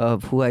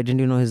 who I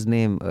didn't even know his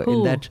name,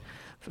 in that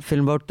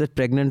film about that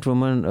pregnant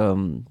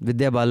woman,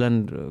 Vidya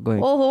Balan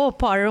going.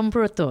 Param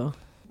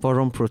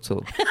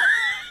Prutho.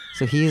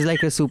 So he's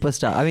like a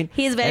superstar. I mean,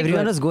 he's very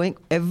everyone good. was going,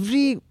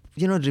 every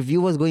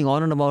review was going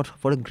on and about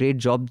what a great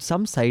job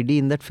some sidey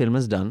in that film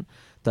has done.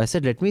 So I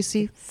said, let me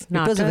see. It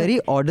was a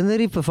very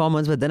ordinary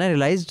performance, but then I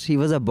realized he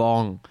was a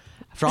Bong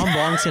from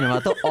Bong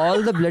cinema. So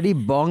all the bloody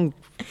Bong.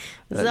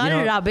 It's not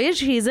rubbish.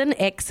 He's an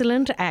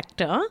excellent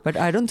actor. But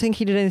I don't think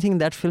he did anything in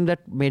that film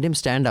that made him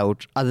stand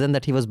out, other than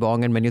that he was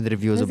Bong and many of the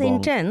reviews were Bong.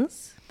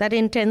 Intense. That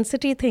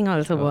intensity thing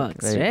also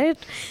works, right?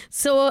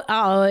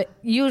 So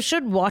you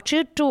should watch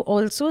it to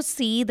also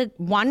see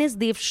one is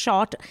they've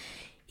shot,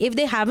 if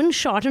they haven't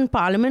shot in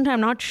Parliament, I'm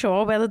not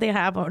sure whether they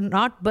have or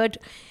not, but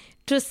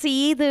to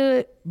see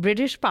the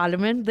British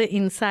Parliament, the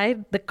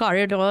inside, the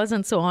corridors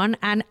and so on.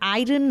 And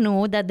I didn't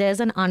know that there's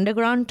an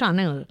underground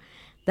tunnel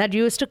that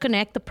used to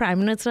connect the Prime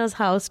Minister's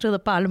house to the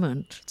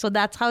Parliament. So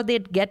that's how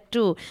they'd get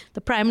to.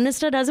 The Prime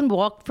Minister doesn't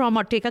walk from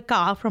or take a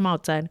car from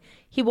outside.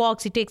 He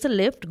takes a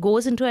lift,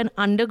 goes into an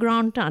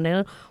underground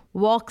tunnel,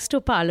 walks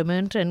to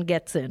Parliament and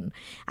gets in.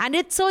 And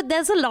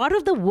there's a lot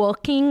of the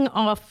working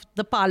of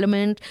the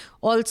Parliament,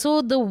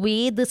 also the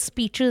way the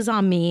speeches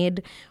are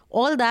made,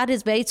 all that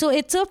is so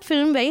it's a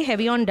film very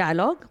heavy on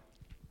dialogue.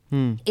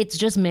 It's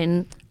just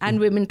men and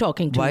women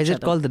talking to each other. Why is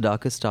it called The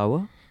Darkest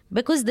Hour?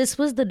 Because this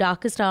was the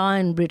darkest hour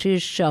in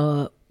British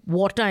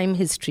wartime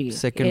history.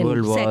 Second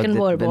World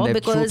War. When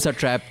the troops are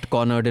trapped,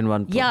 cornered in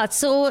one place. Yeah,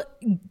 so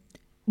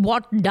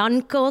what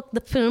Dunkirk, the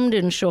film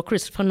didn't show,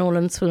 Christopher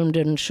Nolan's film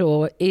didn't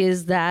show,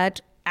 is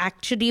that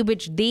actually,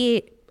 which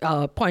they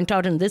point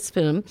out in this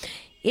film,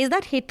 is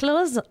that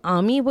Hitler's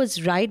army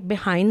was right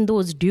behind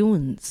those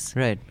dunes.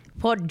 Right.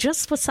 For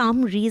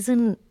some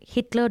reason,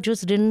 Hitler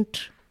just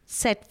didn't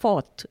set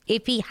forth.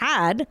 If he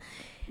had,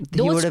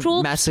 those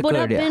troops would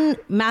have been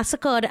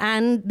massacred.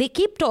 And they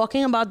keep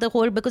talking about the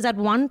whole, because at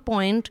one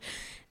point,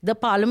 the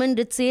Parliament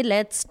did say,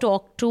 let's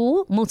talk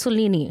to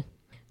Mussolini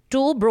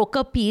to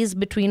broker peace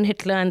between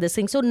Hitler and this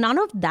thing. So none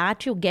of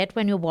that you get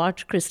when you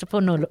watch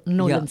Christopher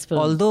Nolan's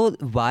film. Although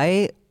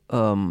why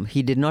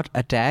he did not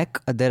attack,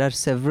 there are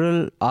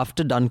several,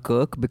 after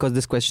Dunkirk, because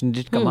this question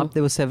did come up,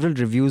 there were several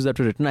reviews that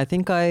were written. I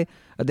think there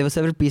were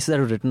several pieces that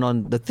were written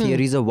on the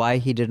theories of why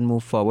he didn't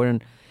move forward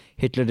and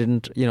Hitler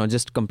didn't,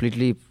 just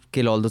completely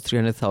kill all those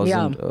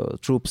 300,000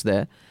 troops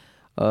there.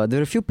 There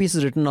were a few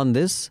pieces written on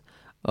this,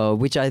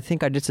 which I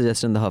think I did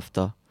suggest in the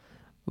Hafta.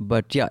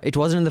 But yeah, it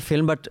wasn't in the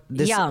film, but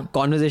this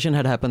conversation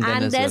had happened then as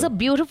well. And there's a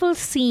beautiful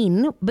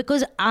scene,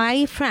 because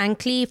I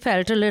frankly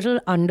felt a little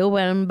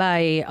underwhelmed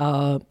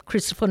by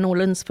Christopher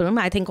Nolan's film.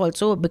 I think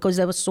also because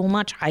there was so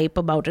much hype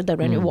about it that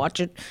when you watch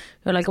it,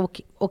 you're like,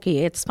 okay,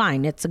 it's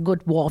fine. It's a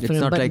good war film.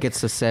 It's not like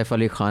it's a Saif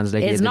Ali Khan's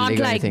like it's not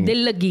like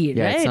Dil Lagi, right?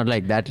 Yeah, it's not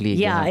like that league.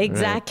 Yeah,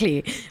 exactly.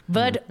 Right.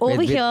 But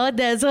over here,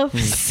 there's a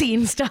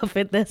scene,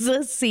 there's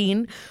a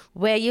scene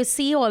where you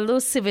see all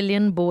those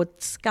civilian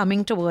boats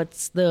coming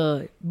towards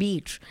the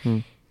beach.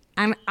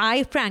 And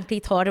I frankly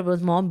thought it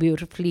was more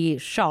beautifully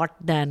shot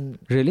than...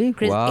 Really?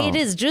 Wow. It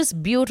is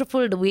just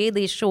beautiful the way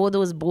they show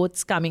those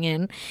boats coming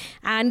in.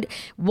 And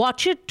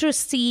watch it to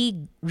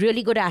see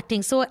really good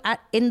acting. So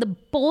in the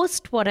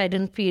post, what I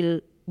didn't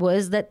feel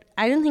was that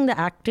I didn't think the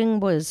acting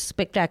was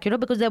spectacular,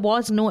 because there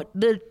was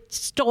the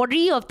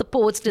story of the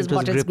post is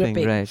what is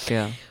gripping. Right,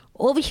 yeah.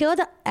 Over here,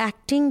 the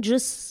acting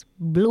just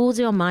blows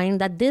your mind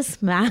that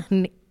this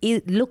man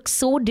looks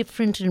so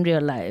different in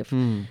real life.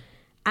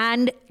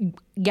 And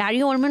Gary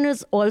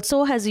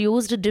Oldman has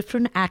used a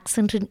different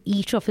accent in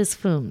each of his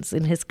films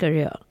in his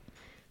career.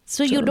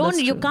 So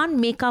you can't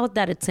make out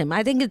that it's him.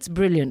 I think it's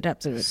brilliant,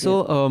 absolutely.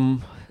 So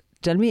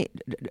tell me,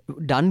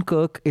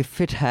 Dunkirk, if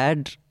it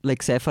had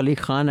like Saif Ali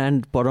Khan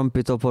and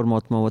Parampito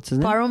Paramatma, what's his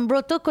name?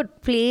 Parampito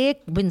could play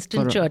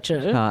Winston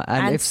Churchill.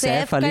 And if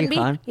Saif Ali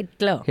Khan,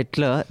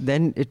 Hitler,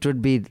 then it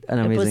would be an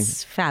amazing. It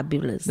was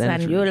fabulous.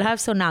 And you'll have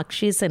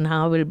Sonakshi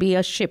Sinha will be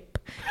a ship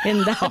in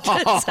that.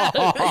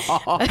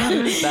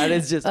 That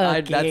is just,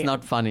 that's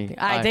not funny.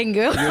 I think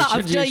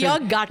after your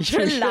gut you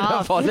should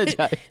laugh.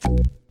 apologize.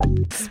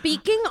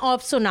 Speaking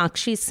of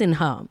Sonakshi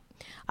Sinha,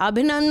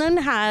 Abhinandan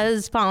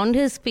has found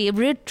his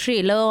favorite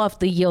trailer of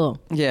the year.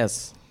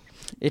 Yes.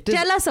 It is,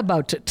 Tell us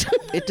about it.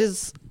 it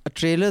is a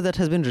trailer that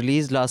has been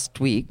released last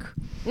week.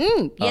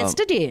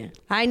 Yesterday.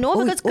 I know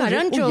oh, because oh,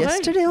 Karan oh, Johar.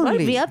 yesterday only.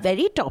 Well, we are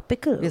very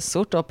topical. It's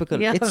so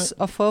topical. Yeah. It's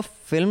of a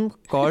film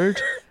called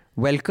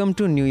Welcome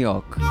to New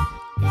York.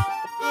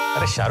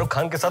 अरे शाहरुख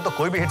खान के साथ तो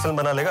कोई भी hit film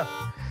बना लेगा.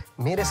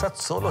 मेरे साथ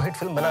सोलो हिट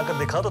फिल्म बनाकर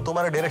दिखा तो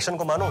तुम्हारे डायरेक्शन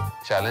को मानो.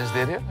 चैलेंज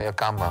दे रहे हो या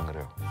काम मांग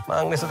रहे हो?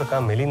 मांगने से तो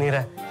काम मिल ही नहीं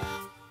रहा है.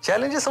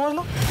 चैलेंज समझ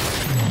लो.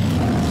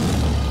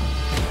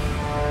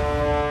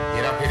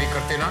 हेरा फेरी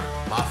करते ना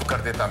माफ कर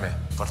देता मैं,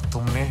 पर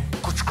तुमने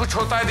कुछ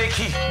होता है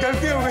देखी.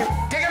 गलती हो गई.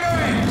 ठीक है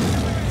भाई.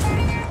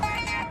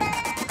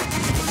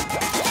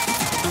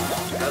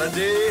 Karan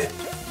ji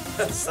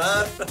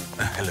sir.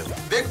 Hello.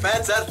 Big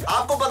fan sir.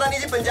 आपको पता नहीं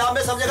जी पंजाब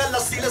में सब जगह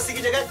लस्सी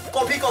की जगह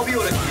कॉफी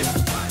हो रखी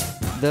है.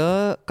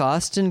 The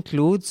cast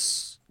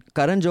includes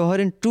Karan Johar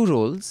in 2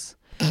 roles,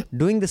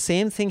 doing the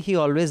same thing he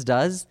always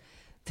does,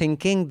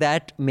 thinking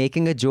that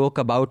making a joke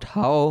about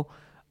how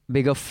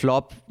big a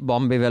flop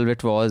Bombay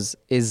Velvet was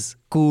is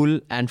cool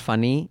and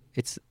funny.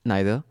 It's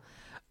neither.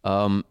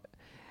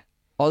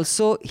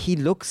 Also, he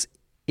looks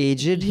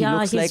aged. He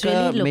looks like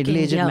a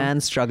middle-aged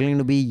man struggling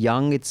to be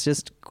young. It's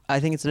just,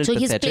 I think it's a little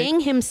pathetic. So he's playing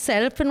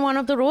himself in one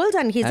of the roles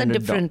and he's a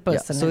different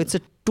person. So it's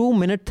a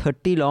 2-minute,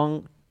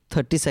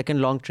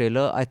 30-second long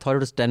trailer. I thought it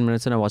was 10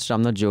 minutes when I watched it.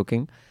 I'm not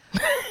joking.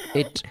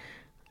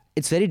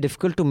 It's very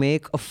difficult to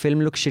make a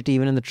film look shitty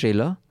even in the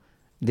trailer.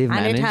 They've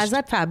managed. And it has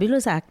that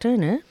fabulous actor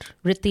in it,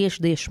 Ritesh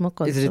Deshmukh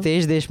also.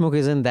 Ritesh Deshmukh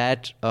is in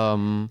that.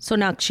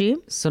 Sonakshi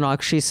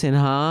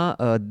Sinha,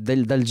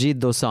 Daljit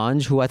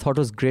Dosanjh, who I thought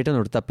was great in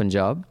Udta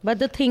Punjab. But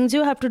the things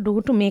you have to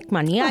do to make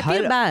money, I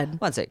feel bad.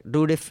 One sec.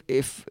 Dude, if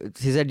he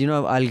said,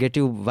 I'll get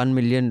you 1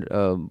 million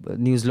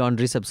News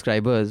Laundry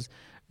subscribers,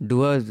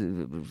 do a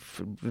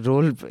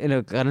role in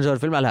a Karan Johar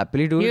film, I'll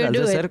happily do it. I'll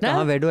do say, it,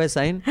 sir, where do I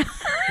sign?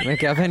 मैं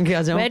क्या पहन के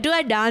आ जाऊँ? Where do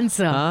I dance,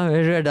 sir?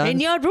 Where do I dance? In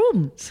your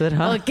room. Sir,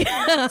 Okay.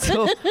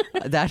 So,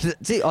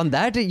 on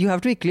that, you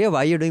have to be clear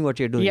why you're doing what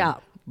you're doing. Yeah.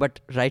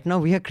 But right now,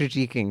 we are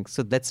critiquing.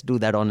 So, let's do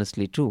that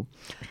honestly, too.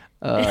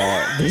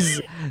 I've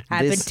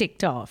been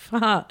ticked off.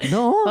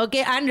 No.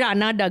 Okay, and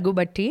Rana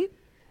Daggubati.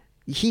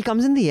 He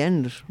comes in the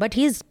end. But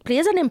he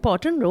plays an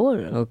important role.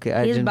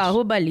 Okay, He's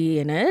Bahubali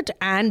in it.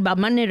 And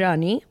Baman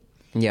Irani.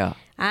 Yeah.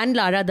 And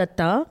Lara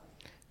Datta.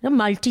 The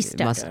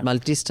multi-star.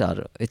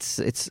 Multi-star.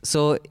 It's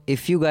so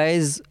if you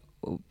guys,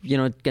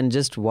 can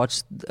just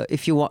watch.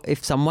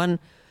 If someone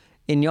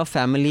in your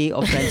family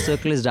or friend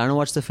circle is down to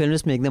watch the film,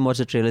 just make them watch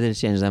the trailer. They'll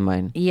change their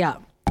mind. Yeah.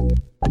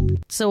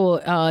 So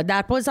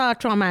that was our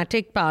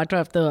traumatic part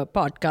of the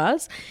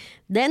podcast.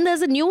 Then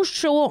there's a new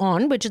show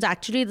on, which is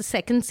actually the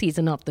 2nd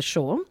season of the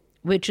show,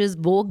 which is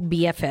Vogue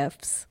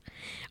BFFs.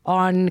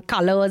 On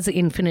Colors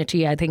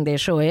Infinity, I think they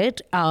show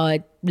it.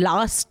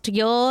 Last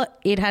year,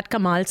 it had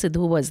Kamal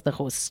Sidhu was the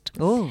host.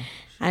 Oh.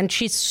 And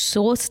she's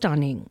so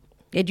stunning.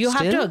 You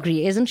have to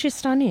agree, isn't she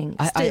stunning?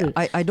 Still.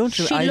 I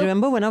don't. I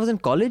remember when I was in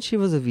college, she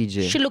was a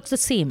VJ. She looks the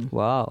same.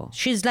 Wow.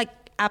 She's like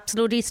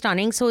absolutely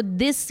stunning. So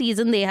this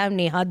season they have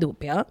Neha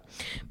Dhupia,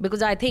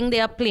 because I think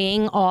they are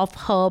playing off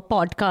her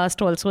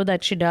podcast also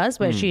that she does,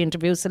 where she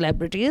interviews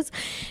celebrities.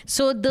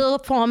 So the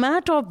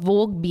format of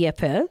Vogue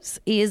BFFs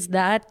is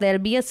that there'll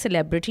be a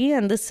celebrity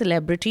and the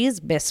celebrity's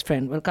best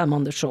friend will come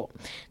on the show.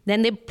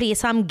 Then they play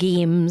some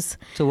games.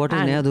 So what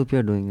is Neha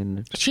Dhupia doing in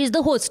it? She's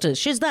the hostess.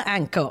 She's the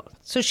anchor.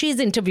 So she's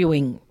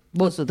interviewing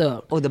both of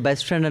the... Oh, the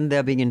best friend, and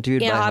they're being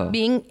interviewed by her. Yeah,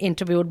 being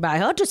interviewed by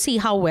her to see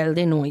how well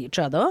they know each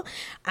other.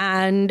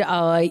 And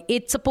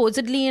it's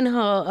supposedly in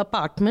her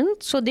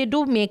apartment. So they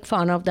do make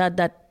fun of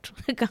that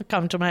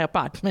come to my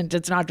apartment.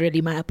 It's not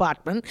really my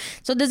apartment.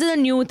 So this is a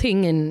new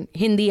thing in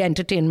Hindi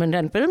entertainment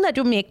and film, that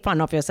you make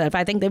fun of yourself.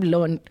 I think they've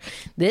learned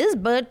this.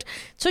 But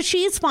so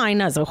she's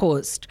fine as a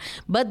host.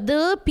 But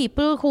the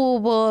people who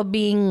were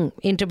being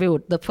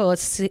interviewed, the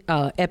first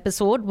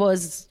episode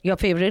was your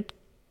favorite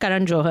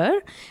Karan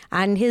Johar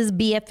and his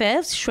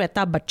BFFs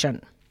Shweta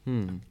Bachchan.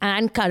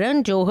 And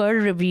Karan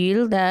Johar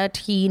revealed that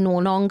he no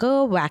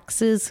longer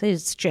waxes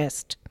his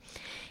chest.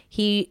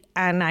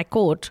 And I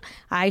quote,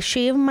 "I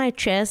shave my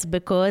chest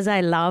because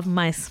I love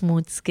my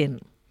smooth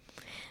skin."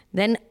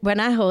 Then when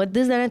I heard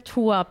this, then I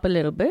threw up a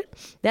little bit.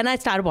 Then I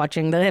started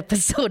watching the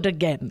episode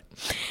again.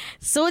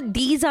 So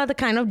these are the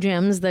kind of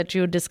gems that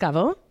you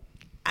discover.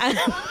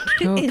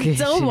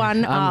 It's a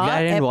 1 hour I'm glad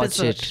I didn't watch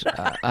episode.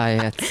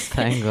 it.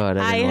 Thank God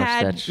I didn't watch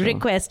that show. I had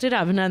requested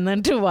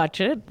Abhinandan to watch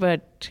it,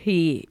 but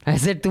he... I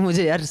said, तू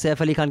मुझे यार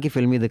सैफ अली खान की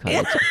film ही दिखा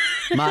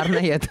दे. मारना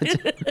ही है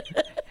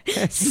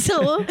तुझे.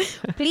 So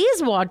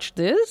please watch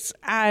this.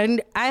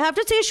 And I have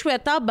to say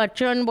Shweta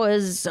Bachchan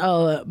was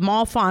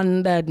more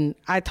fun than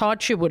I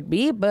thought she would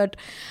be, but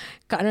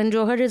Karan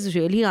Johar is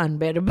really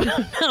unbearable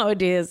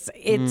nowadays.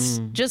 It's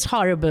just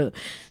horrible.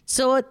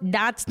 So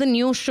that's the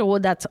new show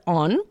that's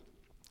on.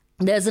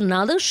 there's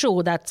another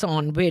show that's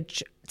on,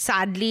 which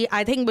sadly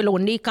I think will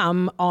only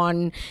come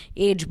on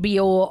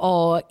HBO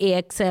or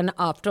AXN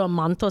after a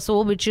month or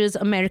so, which is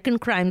American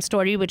Crime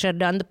Story, which had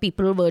done The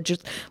People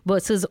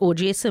versus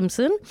O.J.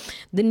 Simpson.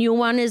 The new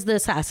one is the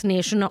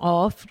assassination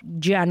of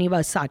Gianni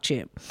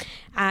Versace.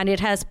 And it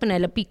has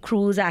Penelope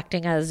Cruz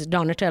acting as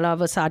Donatella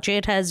Versace.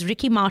 It has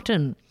Ricky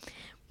Martin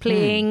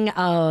playing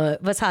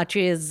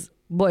Versace's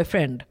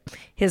boyfriend,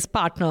 his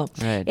partner.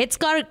 Right. It's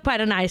got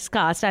quite a nice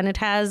cast, and it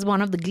has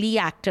one of the Glee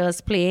actors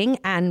playing,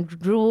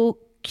 Andrew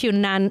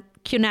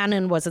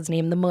Cunanan was his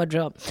name, the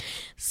murderer.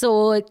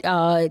 So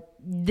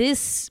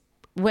this,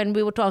 when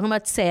we were talking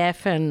about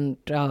Saif and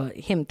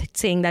him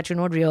saying that,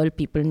 real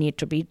people need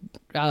to be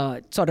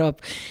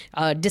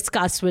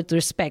discussed with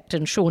respect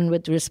and shown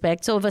with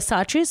respect. So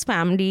Versace's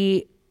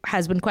family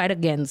has been quite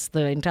against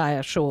the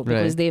entire show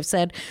because they've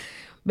said,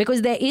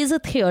 because there is a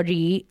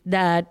theory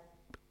that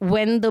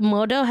when the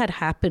murder had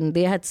happened,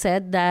 they had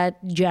said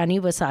that Gianni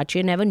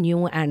Versace never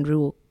knew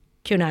Andrew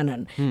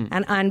Cunanan.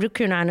 And Andrew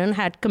Cunanan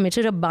had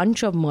committed a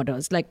bunch of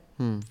murders, like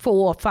 4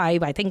 or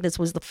 5. I think this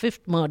was the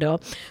 5th murder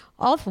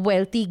of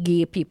wealthy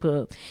gay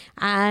people.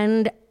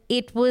 And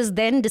it was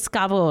then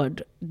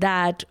discovered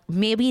that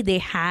maybe they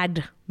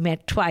had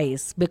met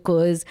twice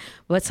because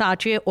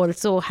Versace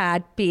also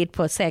had paid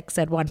for sex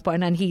at one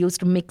point, and he used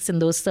to mix in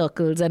those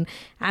circles. And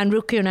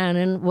Andrew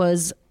Cunanan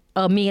was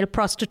a male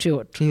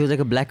prostitute. He was like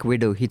a black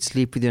widow. He'd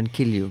sleep with you and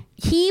kill you.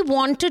 He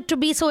wanted to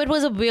be, so it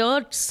was a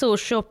weird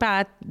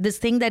sociopath, this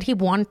thing that he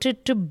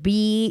wanted to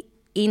be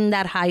in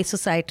that high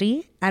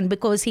society, and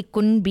because he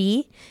couldn't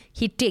be,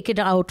 he'd take it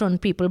out on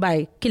people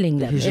by killing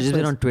them. He should have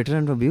been on Twitter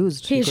and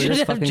abused. He should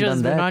have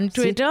just been on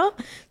Twitter.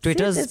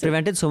 Twitter's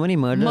prevented so many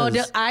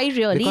murders. I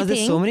really because think...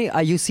 there's so many,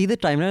 you see the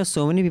timeline of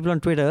so many people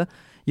on Twitter,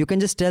 you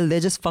can just tell they're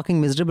just fucking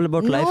miserable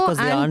about life because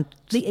they aren't...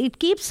 It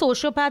keeps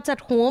sociopaths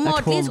at home or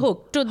at least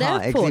hooked to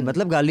their phone.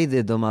 मतलब गाली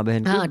दे दो माँ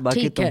बहन को,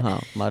 बाकी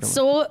तुम मारो.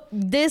 So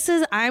this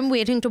is, I'm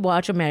waiting to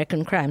watch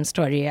American Crime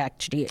Story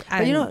actually.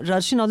 But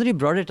Rajyasree Naudhuri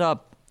brought it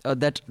up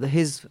that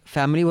his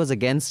family was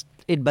against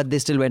it, but they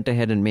still went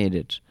ahead and made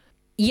it.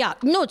 Yeah,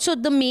 no, so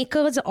the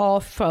makers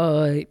of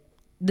the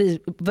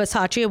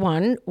Versace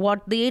one,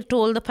 what they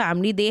told the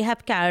family, they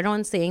have carried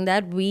on saying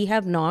that we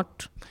have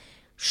not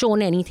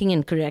shown anything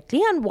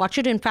incorrectly, and watch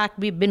it. In fact,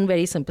 we've been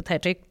very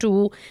sympathetic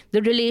to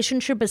the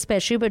relationship,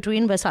 especially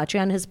between Versace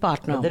and his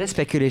partner. But there is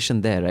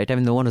speculation there, right? I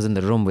mean, no one was in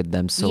the room with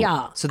them. So,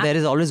 so there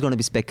is always going to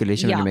be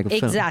speculation when you make a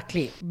film.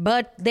 Exactly.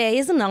 But there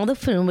is another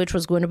film which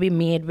was going to be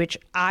made, which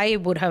I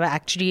would have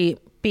actually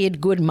paid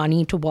good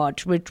money to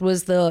watch, which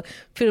was the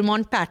film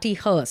on Patty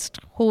Hearst,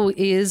 who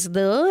is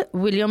the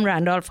William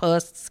Randolph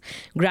Hearst's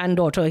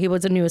granddaughter. He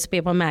was a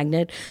newspaper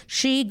magnate.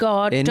 She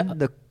got...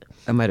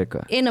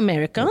 In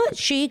America,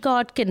 she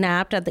got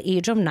kidnapped at the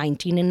age of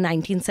 19 in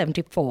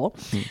 1974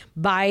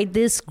 by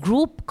this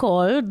group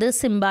called the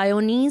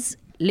Symbionese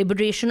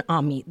Liberation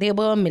Army. They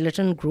were a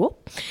militant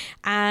group,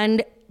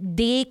 and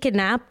they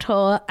kidnapped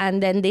her,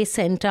 and then they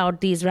sent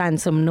out these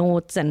ransom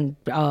notes and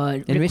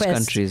requests. In which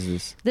country is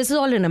this? This is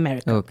all in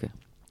America. Okay.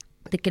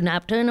 They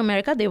kidnapped her in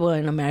America. They were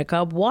in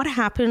America. What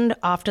happened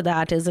after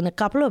that is, in a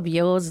couple of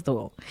years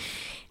though,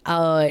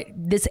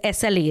 this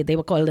SLA, they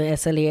were called the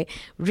SLA,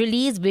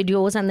 released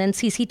videos, and then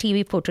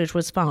CCTV footage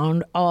was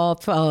found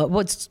of,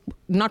 was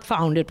not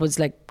found, it was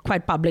like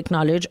quite public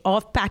knowledge,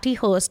 of Patty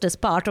Hearst as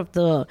part of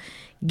the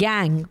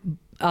gang.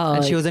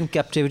 And she was in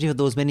captivity for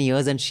those many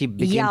years, and she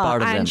became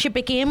part of them. Yeah, and she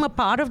became a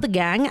part of the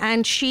gang,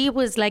 and she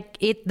was like,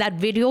 that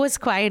video is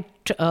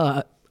quite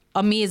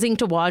amazing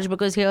to watch,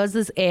 because here's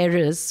this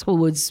heiress who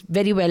was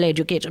very well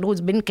educated,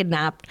 who's been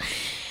kidnapped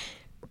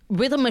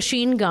with a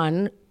machine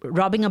gun,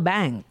 robbing a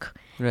bank.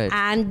 Right.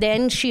 And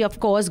then she, of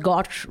course,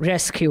 got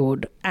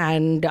rescued,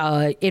 and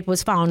it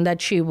was found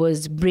that she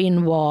was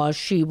brainwashed,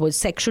 she was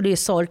sexually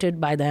assaulted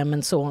by them,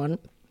 and so on.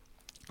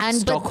 And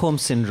Stockholm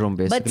syndrome,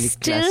 basically. But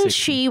still,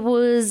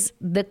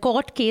 the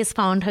court case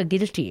found her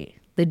guilty.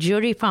 The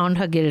jury found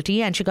her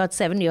guilty, and she got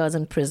 7 years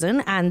in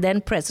prison. And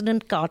then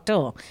President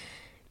Carter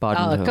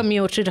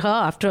commuted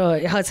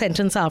her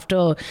sentence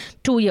after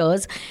 2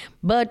 years.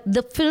 But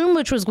the film,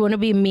 which was going to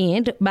be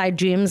made by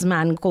James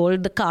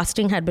Mangold, the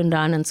casting had been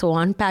done and so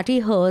on. Patty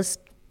Hearst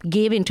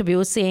gave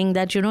interviews saying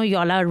that,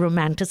 y'all are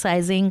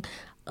romanticizing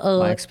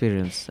my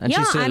experience. And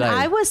she's still alive.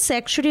 I was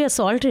sexually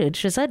assaulted.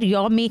 She said,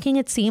 you're making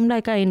it seem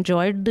like I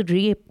enjoyed the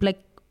rape. Like,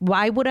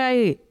 why would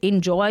I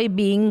enjoy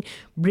being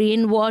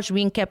brainwashed,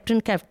 being kept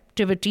in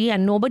captivity,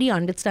 and nobody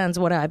understands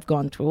what I've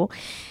gone through?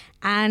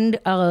 And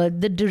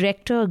the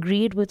director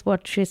agreed with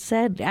what she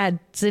said. And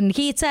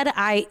he said,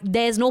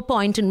 there's no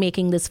point in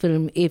making this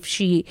film if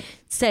she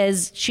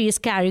says she is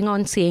carrying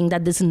on saying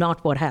that this is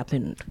not what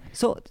happened.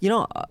 So,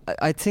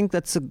 I think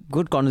that's a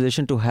good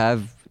conversation to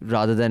have,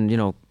 rather than,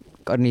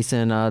 Karni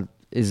Sena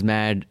is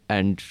mad,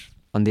 and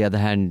on the other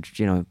hand,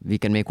 we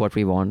can make what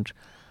we want.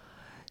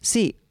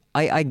 See,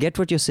 I get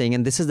what you're saying,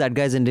 and this is that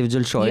guy's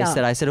individual choice,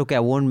 that I said, okay,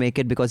 I won't make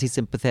it because he's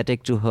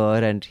sympathetic to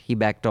her, and he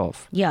backed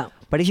off. Yeah.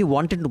 But if he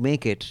wanted to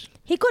make it,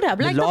 he could have,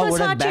 like the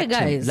Versace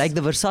guys. Like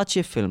the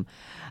Versace film.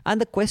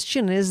 And the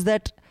question is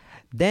that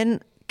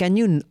then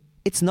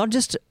it's not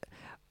just,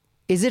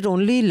 is it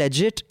only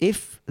legit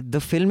if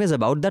the film is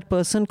about that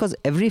person? Because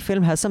every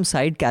film has some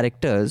side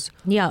characters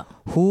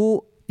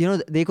who,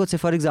 they could say,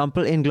 for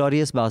example,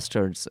 Inglourious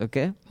Bastards,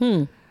 okay?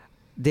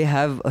 They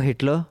have a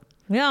Hitler.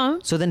 Yeah.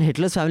 So then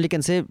Hitler's family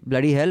can say,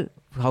 bloody hell,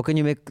 how can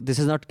you make, this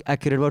is not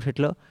accurate about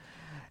Hitler.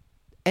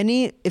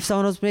 If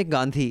someone was to make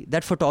Gandhi,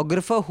 that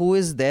photographer who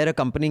is there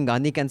accompanying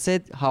Gandhi can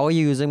say, how are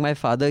you using my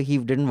father? He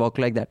didn't walk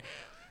like that.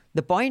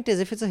 The point is,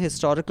 if it's a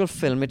historical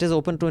film, it is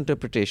open to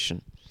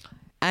interpretation.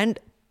 And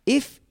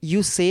if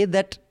you say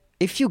that,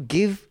 if you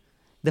give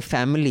the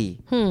family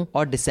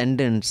or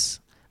descendants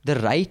the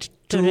right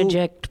to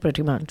reject,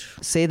 pretty much,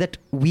 say that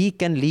we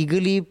can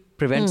legally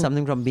prevent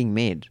something from being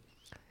made,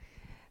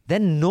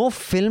 then no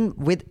film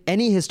with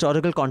any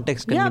historical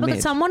context can be made. Yeah,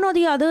 because someone or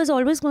the other is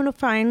always going to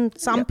find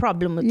some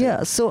problem with it.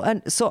 Yeah, so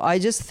I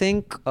just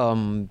think,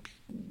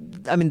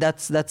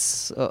 that's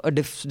a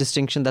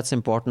distinction that's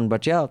important.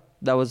 But yeah,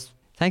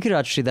 thank you,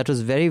 Rajshri. That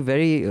was very,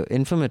 very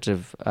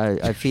informative.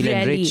 I feel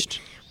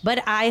enriched.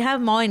 But I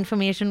have more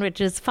information which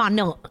is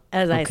funner,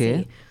 as I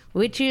say,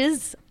 which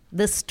is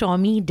the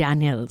Stormy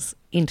Daniels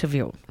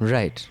interview.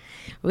 Right.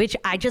 Which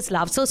I just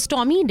love. So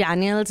Stormy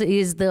Daniels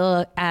is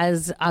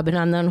as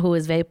Abhinandan, who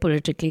is very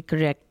politically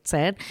correct,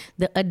 said,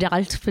 the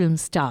adult film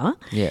star.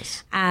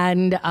 Yes.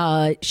 And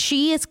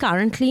she is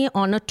currently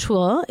on a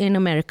tour in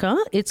America.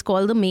 It's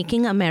called the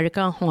Making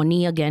America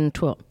Horny Again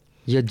tour.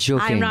 You're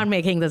joking. I'm not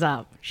making this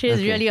up. She's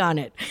really on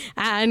it.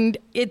 And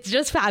it's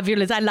just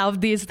fabulous. I love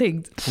these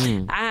things.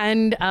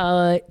 And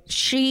her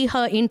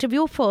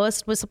interview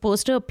first was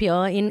supposed to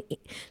appear in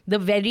the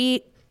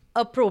very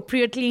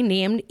appropriately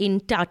named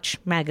In Touch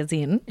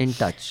magazine. In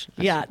Touch.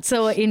 Yeah.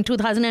 So in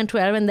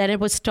 2012, and then it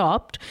was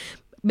stopped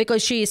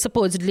because she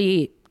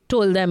supposedly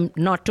told them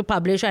not to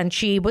publish, and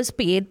she was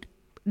paid.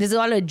 This is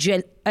all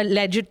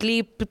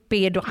allegedly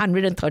paid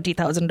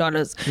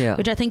 $130,000,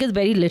 which I think is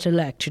very little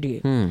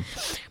actually.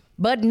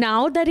 But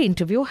now that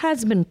interview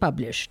has been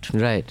published.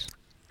 Right.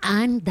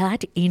 And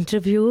that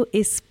interview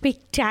is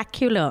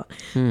spectacular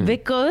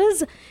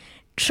because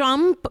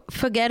Trump,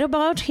 forget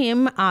about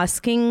him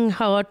asking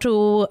her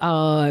to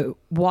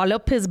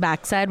wallop his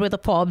backside with a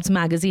Forbes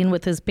magazine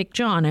with his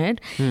picture on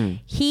it.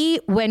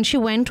 When she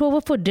went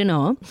over for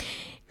dinner,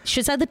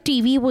 she said the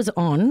TV was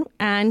on,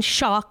 and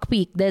Shark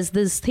Week, there's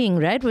this thing,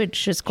 right,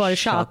 which is called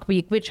Shark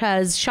Week, which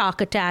has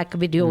shark attack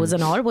videos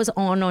and all, was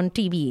on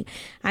TV.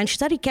 And she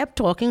said he kept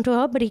talking to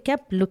her, but he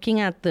kept looking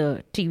at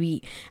the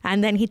TV.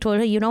 And then he told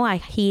her, I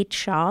hate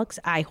sharks.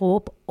 I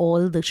hope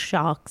all the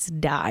sharks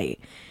die.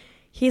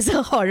 He's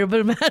a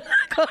horrible man.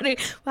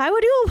 Why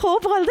would you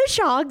hope all the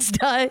sharks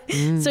die?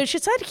 So she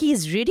said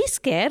he's really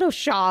scared of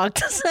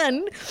sharks.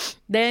 And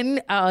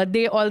then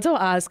they also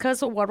asked her,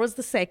 so what was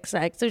the sex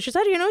like? So she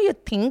said, you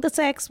think the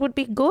sex would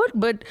be good,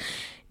 but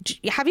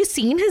have you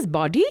seen his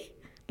body?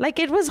 Like,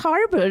 it was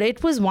horrible.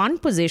 It was one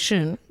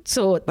position.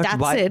 So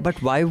that's it.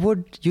 But why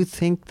would you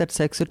think that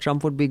sex with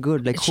Trump would be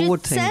good? Like, who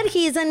would think? She said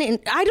he's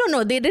I don't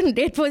know. They didn't.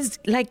 It was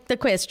like the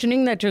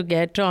questioning that you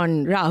get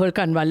on Rahul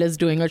Kanwala's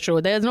doing a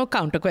show. There's no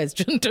counter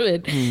question to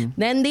it.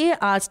 Then they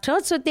asked her.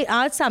 So they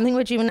asked something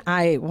which even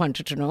I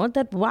wanted to know,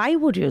 that why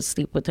would you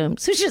sleep with him?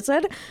 So she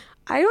said,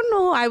 I don't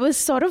know. I was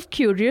sort of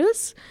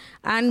curious.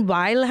 And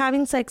while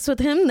having sex with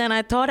him, then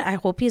I thought, I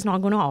hope he's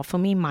not going to offer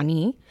me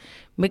money.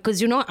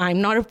 Because,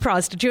 I'm not a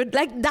prostitute.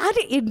 Like, that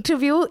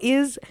interview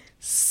is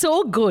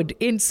so good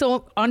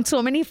on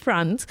so many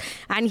fronts.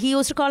 And he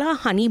used to call her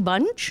Honey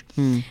Bunch.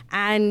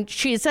 And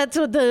she said,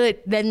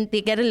 then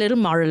they get a little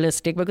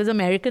moralistic, because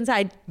Americans,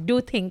 I do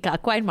think, are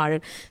quite moral.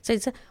 So he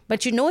said,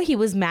 but he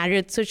was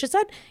married. So she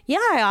said, yeah,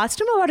 I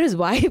asked him about his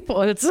wife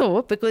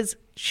also, because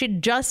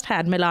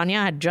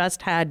Melania had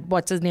just had,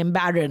 what's his name,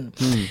 Barron.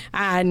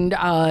 And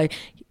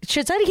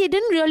she said he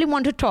didn't really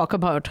want to talk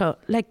about her.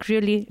 Like,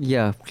 really?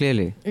 Yeah,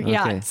 clearly.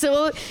 Yeah. Okay.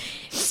 So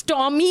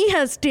Stormy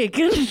has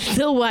taken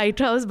the White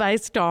House by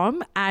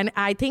storm. And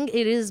I think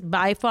it is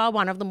by far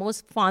one of the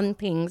most fun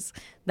things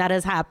that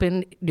has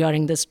happened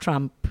during this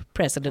Trump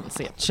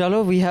presidency.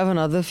 Chalo, we have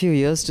another few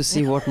years to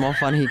see what more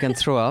fun he can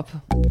throw up.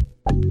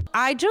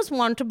 I just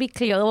want to be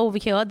clear over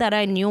here that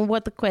I knew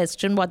what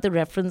the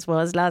reference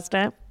was last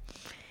time.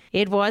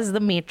 It was The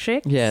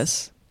Matrix.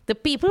 Yes. The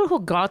people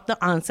who got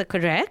the answer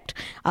correct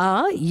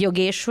are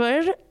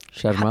Yogeshwar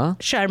Sharma,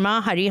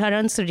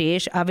 Hariharan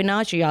Suresh,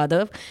 Avinash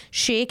Yadav,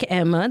 Sheikh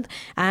Ahmed,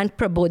 and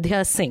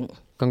Prabodhya Singh.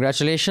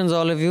 Congratulations,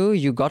 all of you.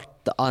 You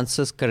got the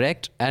answers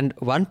correct. And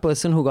one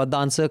person who got the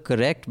answer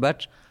correct,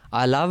 but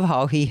I love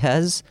how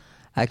he's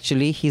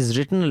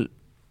written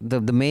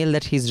the mail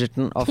that he's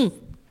written of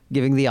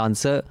giving the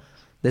answer.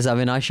 This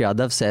Avinash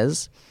Yadav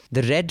says,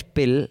 the red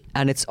pill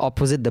and its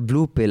opposite, the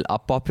blue pill, are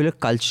popular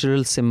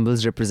cultural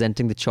symbols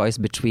representing the choice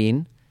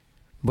between,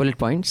 bullet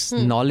points,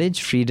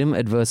 knowledge, freedom,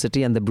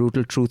 adversity, and the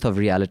brutal truth of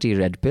reality,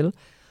 red pill,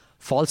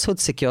 falsehood,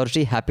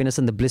 security, happiness,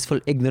 and the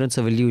blissful ignorance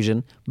of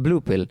illusion,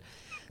 blue pill.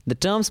 The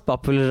terms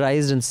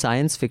popularized in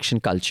science fiction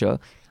culture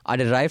are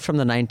derived from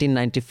the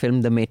 1990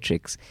 film The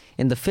Matrix.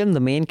 In the film, the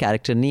main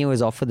character, Neo,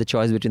 is offered the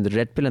choice between the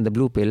red pill and the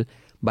blue pill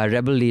by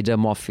rebel leader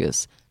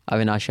Morpheus.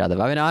 Avinash Yadav.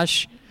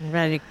 Avinash,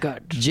 Very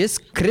good. जिस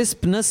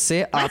crispness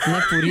से आपने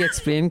पूरी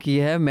explain की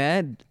है,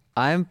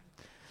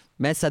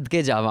 मैं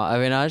सदके जावा.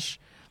 अविनाश,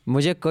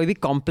 मुझे कोई भी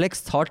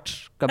complex thought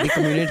कभी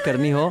communicate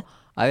करनी हो,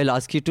 I will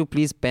ask you to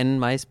please pen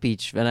my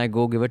speech when I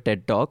go give a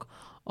TED talk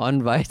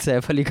on why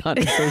Saif Ali Khan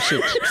is so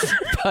shit.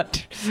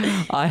 But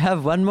I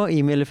have one more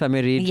email if I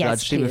may read,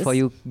 Yes, Rajshri, please. before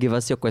you give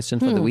us your question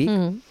for the week.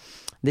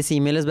 This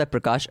email is by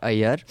Prakash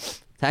Iyer.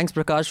 Thanks,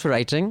 Prakash, for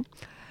writing.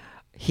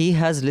 He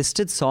has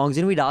listed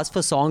songs. We'd asked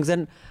for songs,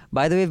 and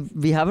by the way,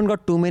 we haven't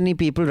got too many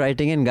people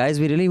writing in. Guys,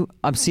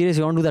 I'm serious,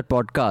 we want to do that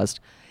podcast.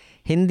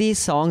 Hindi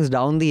songs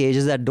down the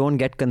ages that don't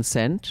get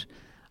consent.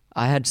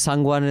 I had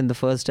sung one in the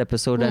first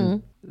episode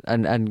and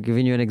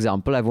given you an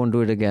example. I won't do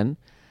it again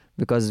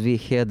because we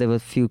hear there were a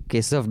few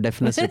cases of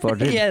deafness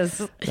reported.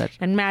 Yes.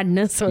 And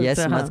madness also. Yes,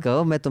 मत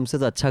कहो, मैं तुमसे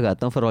तो अच्छा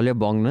गाता हूँ for all your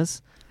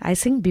bongness. I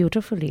sing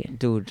beautifully.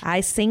 Dude. I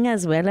sing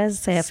as well as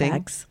Saif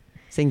acts.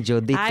 Sing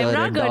Jodi I'm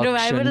not going to.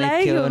 I will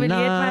like humiliate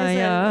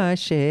myself.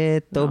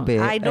 No,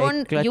 I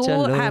don't.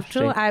 You have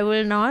to. I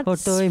will not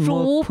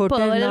stoop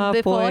pearl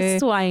before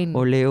swine.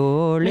 Okay,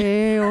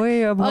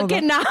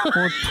 now.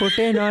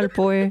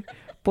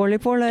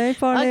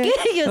 Okay,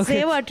 you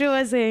say what you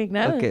were saying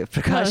now. Okay,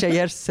 Prakash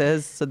Iyer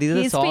says, so these are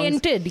the songs. He's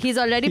painted. He's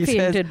already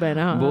painted by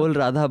now. Bol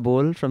Radha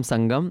Bol from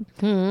Sangam.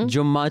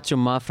 Jumma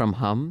Chumma from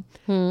Hum.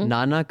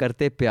 Nana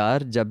Karte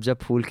Pyar Jab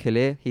Jab Phool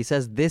Khile. He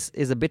says this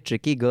is a bit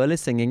tricky. Girl is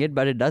singing it,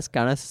 but it does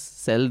kind of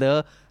sell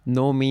the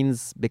no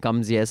means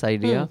becomes yes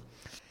idea.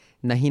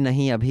 Nahi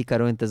Nahi Abhi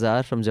Karo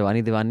Intezar from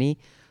Jawani Diwani.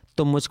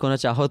 Tum Mujhko Na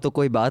Chaho To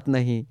Koi Baat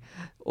Nahi.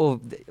 Oh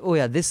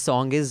yeah, this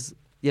song is,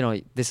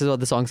 this is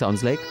what the song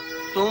sounds like.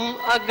 तुम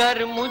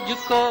अगर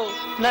मुझको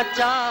न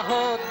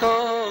चाहो तो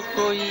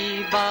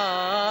कोई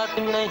बात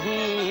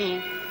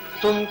नहीं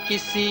तुम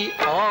किसी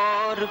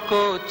और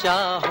को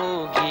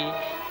चाहोगी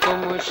तो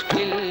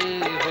मुश्किल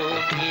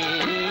होगी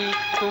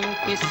तुम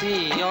किसी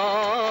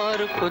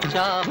और को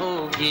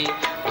चाहोगी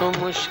तो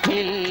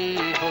मुश्किल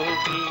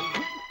होगी.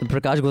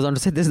 Prakash goes on to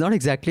say this is not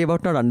exactly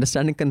about not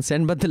understanding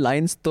consent, but the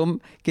lines "तुम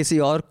किसी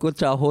और को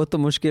चाहो तो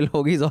मुश्किल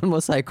होगी" is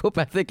almost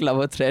psychopathic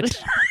lover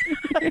threat.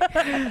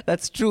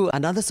 That's true.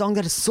 Another song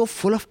that is so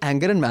full of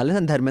anger and malice,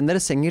 and Dharmender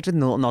is singing it with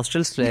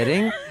nostrils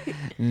flaring.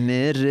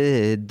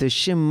 मेरे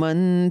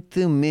दुश्मन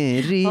तू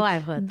मेरी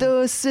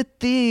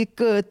दोस्ती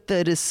को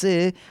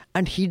तरसे,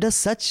 and he does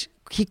such.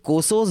 He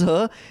कोसोस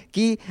her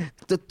कि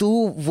तू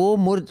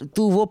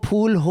वो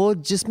फूल हो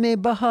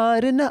जिसमें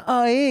बहार न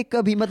आए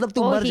कभी, मतलब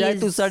तू मर जाए,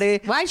 तू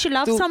सड़े. Why she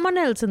loves someone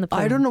else in the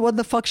film? I don't know what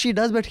the fuck she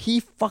does, but he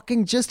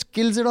fucking just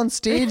kills it on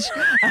stage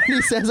and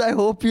he says, I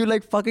hope you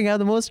fucking have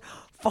the most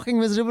fucking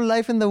miserable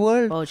life in the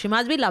world. Oh, she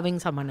must be loving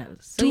someone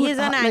else. So he is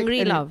an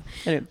angry love.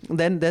 Anyway,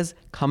 then there's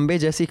Khambe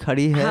Jaisi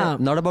Khadi Hai,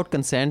 not about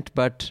consent,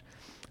 but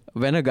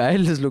when a guy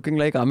is looking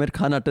like Amir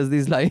Khan utters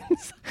these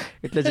lines,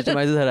 it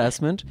legitimizes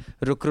harassment.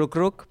 Ruk Ruk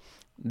Ruk.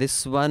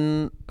 This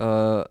one,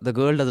 the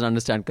girl doesn't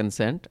understand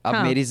consent.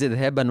 Ab meri zid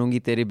hai,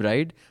 banungi teri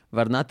bride,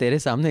 warna tere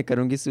samne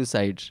karungi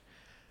suicide.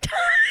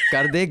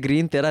 Kar de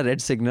green tera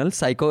red signal,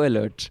 psycho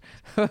alert.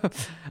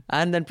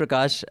 And then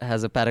Prakash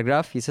has a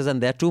paragraph. He says, and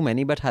there are too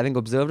many, but having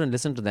observed and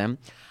listened to them,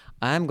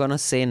 I am going to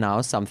say now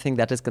something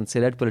that is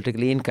considered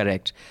politically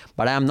incorrect.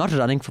 But I am not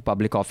running for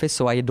public office,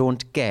 so I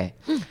don't care.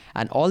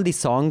 And all these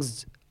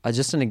songs are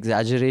just an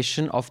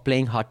exaggeration of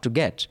playing hard to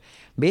get.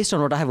 Based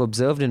on what I have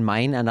observed in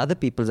mine and other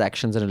people's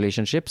actions and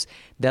relationships,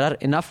 there are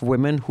enough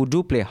women who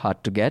do play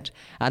hard to get,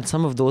 and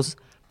some of those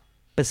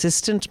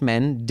persistent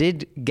men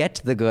did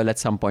get the girl at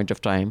some point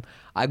of time.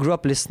 I grew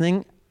up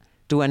listening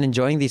to and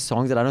enjoying these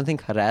songs that I don't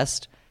think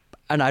harassed,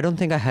 and I don't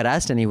think I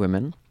harassed any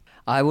women.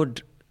 I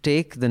would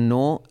take the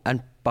no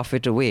and puff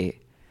it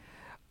away,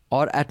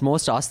 or at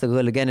most ask the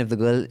girl again if the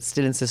girl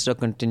still insisted or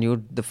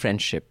continued the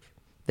friendship.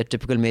 The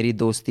typical "Meri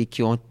dosti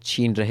kyun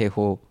chheen rahe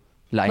ho"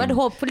 line. But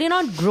hopefully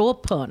not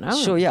grope her, no?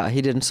 Sure, yeah,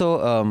 he didn't.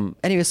 So,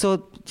 anyway,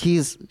 so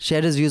he's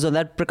shared his views on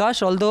that.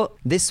 Prakash, although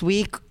this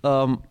week,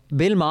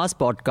 Bill Maher's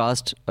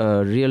podcast,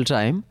 Real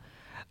Time,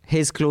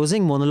 his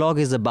closing monologue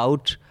is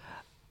about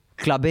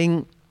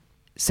clubbing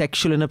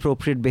sexual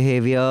inappropriate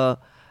behavior,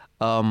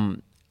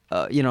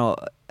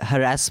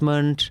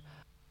 harassment,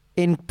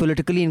 in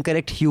politically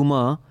incorrect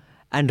humor,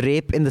 and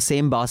rape in the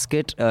same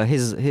basket.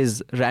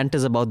 His rant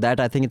is about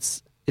that. I think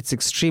it's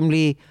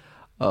extremely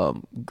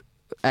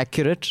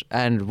accurate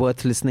and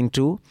worth listening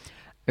to,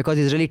 because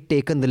he's really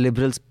taken the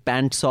liberals'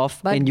 pants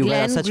off. But and you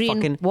Glenn have such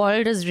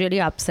Greenwald is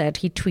really upset.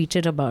 He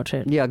tweeted about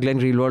it. Yeah, Glenn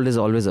Greenwald is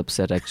always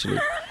upset, actually.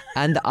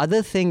 And the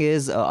other thing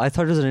is, I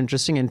thought it was an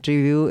interesting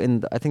interview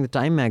in, I think, the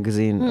Time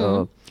magazine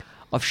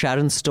of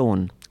Sharon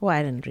Stone. Oh,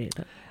 I didn't read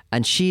it.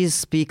 And she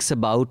speaks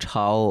about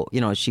how,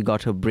 she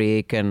got her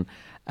break and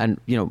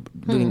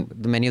doing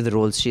many of the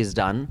roles she's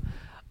done,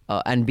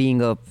 and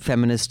being a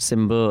feminist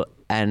symbol.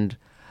 And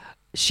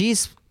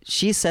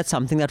she said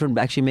something that would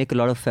actually make a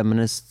lot of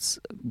feminists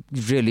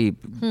really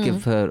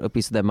give her a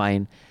piece of their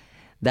mind,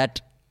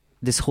 that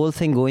this whole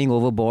thing going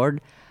overboard,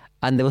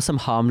 and there was some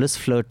harmless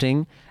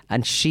flirting,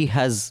 and she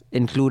has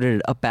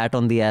included a pat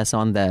on the ass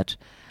on that.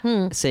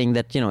 saying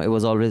that,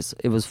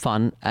 it was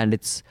fun and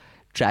it's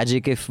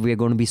tragic if we're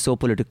going to be so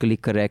politically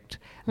correct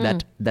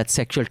that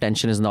sexual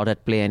tension is not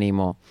at play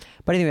anymore.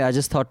 But anyway, I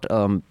just thought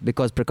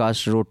because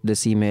Prakash wrote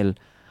this email,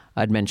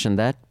 I'd mention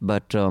that.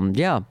 But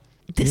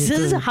This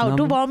is how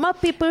to warm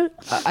up people.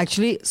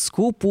 Actually,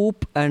 Scoop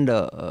Whoop and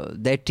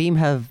their team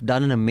have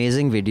done an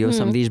amazing video,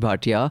 Samdesh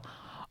Bhatia,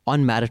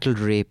 on marital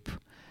rape.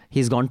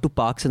 He's gone to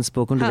parks and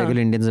spoken to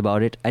regular Indians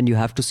about it, and you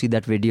have to see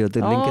that video.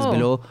 The link is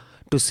below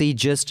to see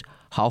just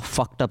how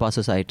fucked up our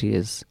society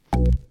is.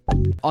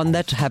 On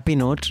that happy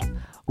note,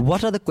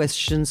 what are the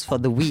questions for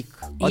the week?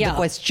 Or the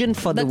question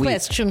for the week? The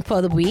question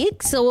for the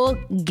week. So,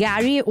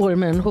 Gary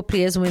Oldman, who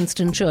plays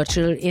Winston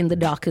Churchill in The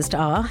Darkest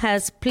Hour,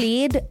 has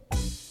played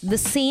the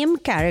same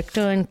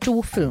character in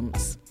 2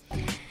 films.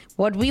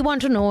 What we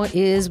want to know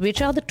is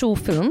which are the 2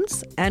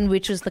 films and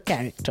which is the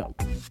character.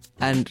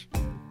 And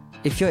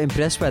if you're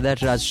impressed by that,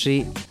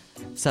 Rajshri,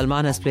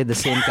 Salman has played the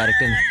same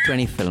character in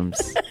 20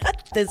 films.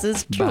 This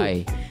is true.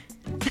 Bye.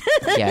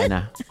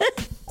 Yana.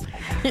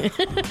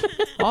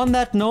 On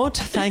that note,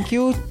 thank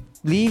you.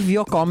 Leave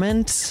your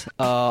comments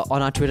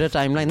on our Twitter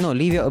timeline. No,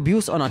 leave your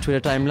abuse on our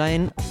Twitter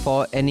timeline.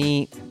 For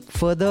any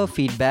further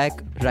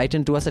feedback, write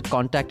into us at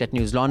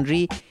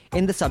contact@newslaundry.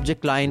 In the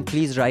subject line,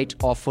 please write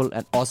awful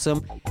and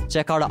awesome.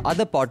 Check out our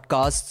other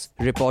podcasts,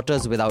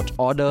 Reporters Without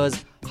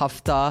Orders,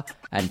 Hafta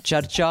and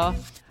Charcha.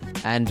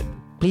 And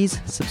please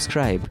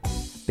subscribe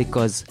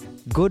because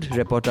good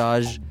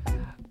reportage,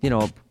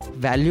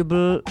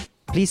 valuable.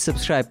 Please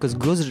subscribe because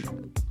good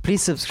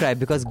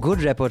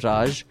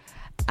reportage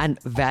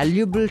and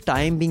valuable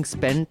time being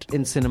spent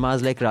in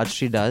cinemas like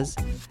Rajshri does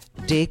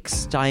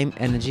takes time,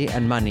 energy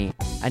and money.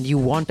 And you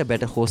want a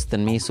better host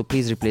than me, so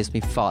please replace me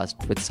fast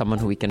with someone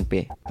who we can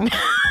pay.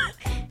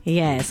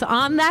 Yes,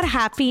 on that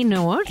happy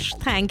note,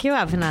 thank you,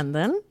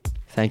 Abhinandan.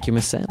 Thank you,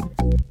 Miss Sen.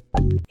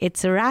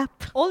 It's a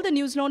wrap. All the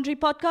News Laundry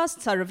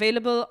podcasts are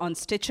available on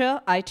Stitcher,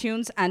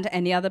 iTunes and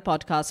any other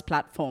podcast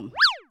platform.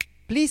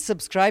 Please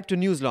subscribe to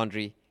News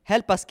Laundry.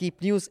 Help us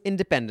keep news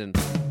independent.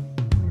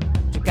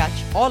 To catch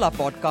all our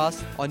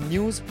podcasts on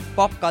news,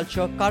 pop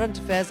culture, current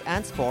affairs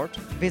and sport,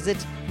 visit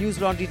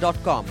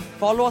newslaundry.com.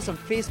 Follow us on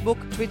Facebook,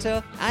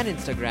 Twitter and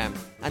Instagram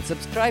and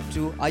subscribe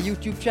to our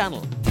YouTube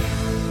channel.